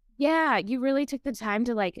self-aware. Yeah, you really took the time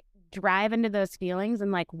to like drive into those feelings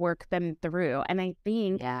and like work them through. And I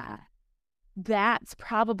think that's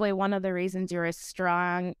probably one of the reasons you're as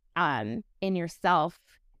strong in yourself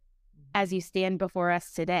as you stand before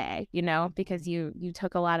us today, you know, because you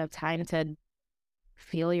took a lot of time to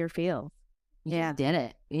feel your feels. You just did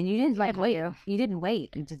it. And you didn't like wait. You didn't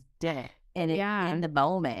wait. You just did it. And in the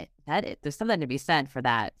moment, there's something to be said for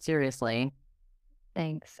that. Seriously.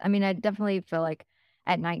 Thanks. I mean, I definitely feel like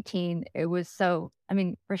at 19, it was so, I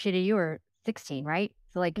mean, Rashida, you were 16, right?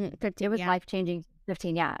 So like 15, it was life-changing.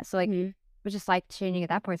 15, yeah. So like it was just life-changing at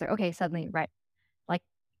that point. It's like, okay, suddenly, right, like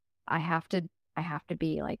I have to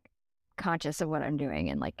be like conscious of what I'm doing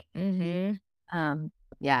and like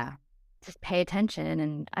just pay attention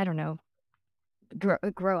and I don't know,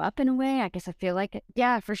 grow up in a way. I guess I feel like it.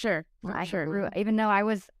 For sure. Grew, even though I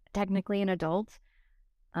was technically an adult.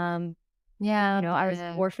 You know, I was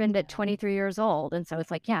orphaned at 23 years old. And so it's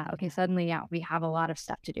like, okay, suddenly, we have a lot of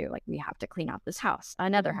stuff to do. Like we have to clean out this house,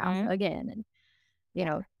 another house again. And, you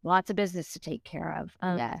know, lots of business to take care of.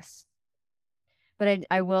 But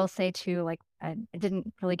I will say too, like I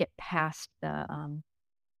didn't really get past the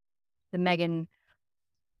Megan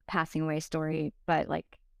passing away story, but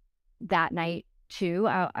like that night too,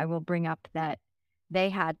 I will bring up that they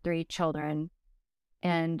had 3 children,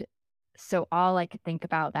 and so all I could think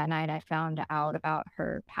about that night I found out about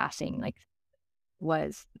her passing like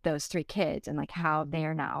was those 3 kids and like how they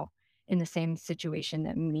are now in the same situation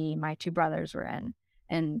that me and my 2 brothers were in,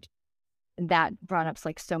 and that brought up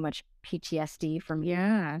like so much PTSD from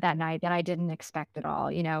that night that I didn't expect at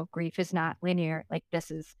all. You know, grief is not linear. Like this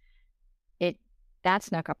is it. That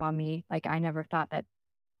snuck up on me. Like I never thought that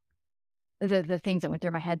the things that went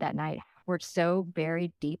through my head that night were so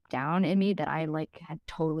buried deep down in me that I like had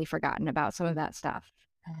totally forgotten about some of that stuff.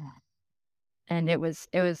 And it was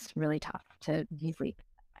really tough to sleep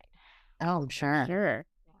that night. Oh, sure.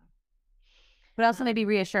 But also maybe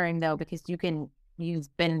reassuring though, because you've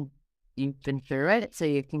been through it, so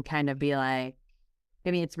you can kind of be like,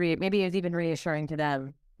 maybe it's even reassuring to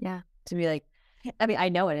them. To be like, I mean, I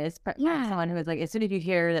know it is, but someone who is like, as soon as you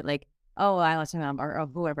hear that, like, oh, I lost my mom or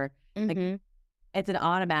whoever, like, it's an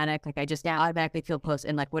automatic, like, I just automatically feel close.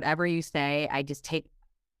 And like, whatever you say, I just take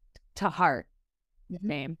to heart.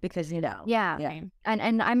 Same. Because, you know.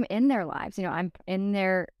 And I'm in their lives, you know, I'm in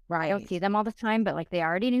their, I don't see them all the time, but like, they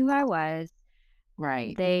already knew who I was.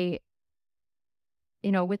 They,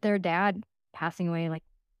 you know, with their dad passing away, like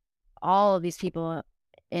all of these people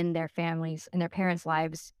in their families and their parents'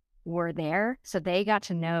 lives were there. So they got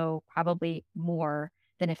to know probably more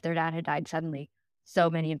than if their dad had died suddenly.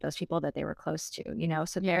 So many of those people that they were close to, you know,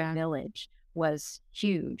 so their village was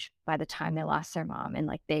huge by the time they lost their mom. And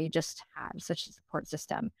like, they just had such a support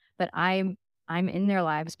system. But I'm in their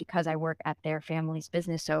lives because I work at their family's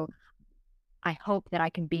business. So I hope that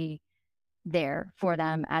I can be there for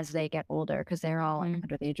them as they get older, because they're all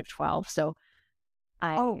under the age of 12. So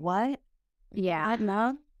what? Yeah.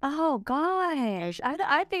 Oh gosh.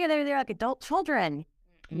 I figured they're like adult children.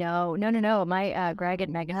 No. My Greg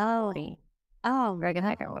and Megan were 40. Oh, Greg and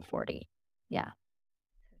Megan were 40. Yeah.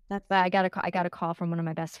 But I got a call from one of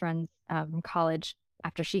my best friends from college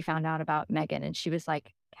after she found out about Megan, and she was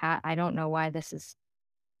like, Kat, I don't know why this is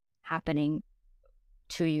happening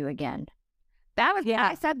to you again. That was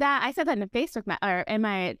I said that in the Facebook or in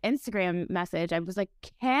my Instagram message. I was like,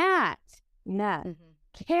 Kat,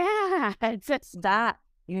 Kat, it's that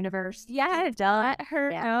universe. Let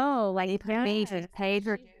her know. Like, paid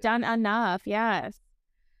her, done enough. Yes.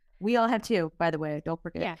 We all have two, by the way. Don't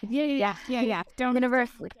forget. Yeah. Don't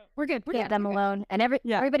Universally. We're good. Leave them alone. And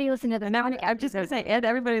everybody listen to them. I'm just gonna say, and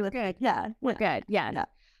everybody listen. Good. Yeah, we're good. Yeah.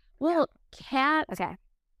 Well, Kat. Okay.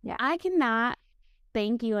 Yeah. I cannot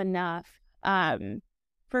thank you enough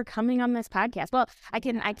for coming on this podcast. Well, I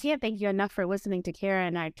can't thank you enough for listening to Kara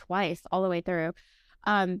and I twice all the way through.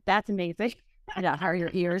 That's amazing. Yeah, how are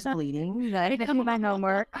your ears bleeding? I did my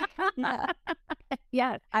homework.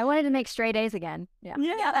 Yeah. I wanted to make straight A's again.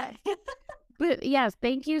 Yeah. But yes,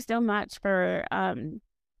 thank you so much for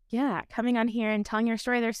coming on here and telling your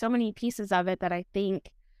story. There's so many pieces of it that I think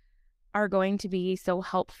are going to be so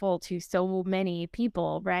helpful to so many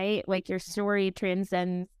people, right? Like your story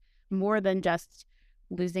transcends more than just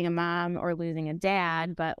losing a mom or losing a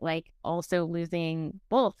dad, but like also losing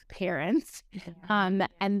both parents. And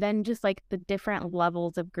then just like the different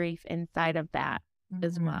levels of grief inside of that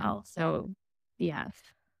as well. So yes.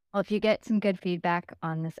 Well, if you get some good feedback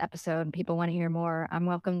on this episode and people want to hear more,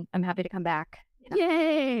 I'm happy to come back.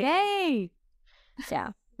 Yay! Yeah.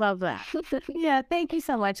 Love that. Yeah, thank you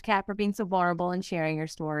so much, Kat, for being so vulnerable and sharing your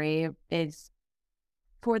story. It's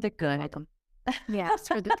for the good. Yeah,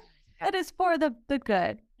 it is for the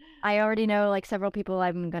good. I already know like several people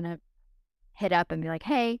I'm gonna hit up and be like,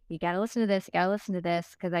 hey, you gotta listen to this. You gotta listen to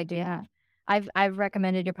this because I do. Yeah. I've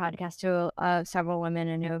recommended your podcast to several women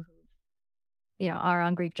I know who, are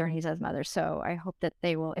on grief journeys as mothers. So I hope that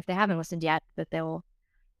they will, if they haven't listened yet, that they will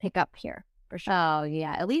pick up here. For sure. Oh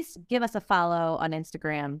yeah, at least give us a follow on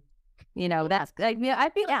Instagram. That's like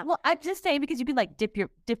I'd be well. I'm just saying because you can like dip your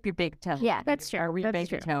big toe. Yeah, that's true. Or your big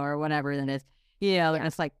toe or whatever that is. And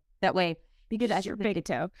it's like that way because just your big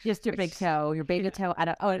toe, just your big toe, your baby toe. I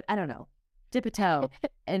don't know. Dip a toe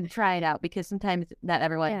and try it out because sometimes not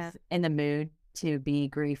everyone's in the mood to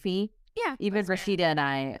be griefy. Yeah, even Rashida and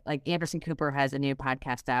I, like Anderson Cooper has a new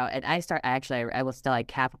podcast out, and I will still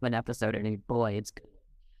like half of an episode, and boy, it's good.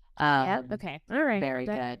 Okay. All right. Very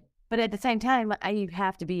good. But at the same time, you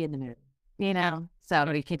have to be in the mood,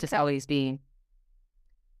 so you can't just always be,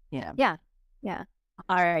 Yeah.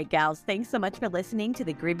 All right, gals. Thanks so much for listening to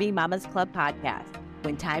the Grieving Mamas Club podcast.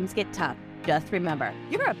 When times get tough, just remember,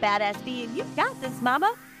 you're a badass bee and you've got this,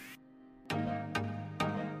 mama.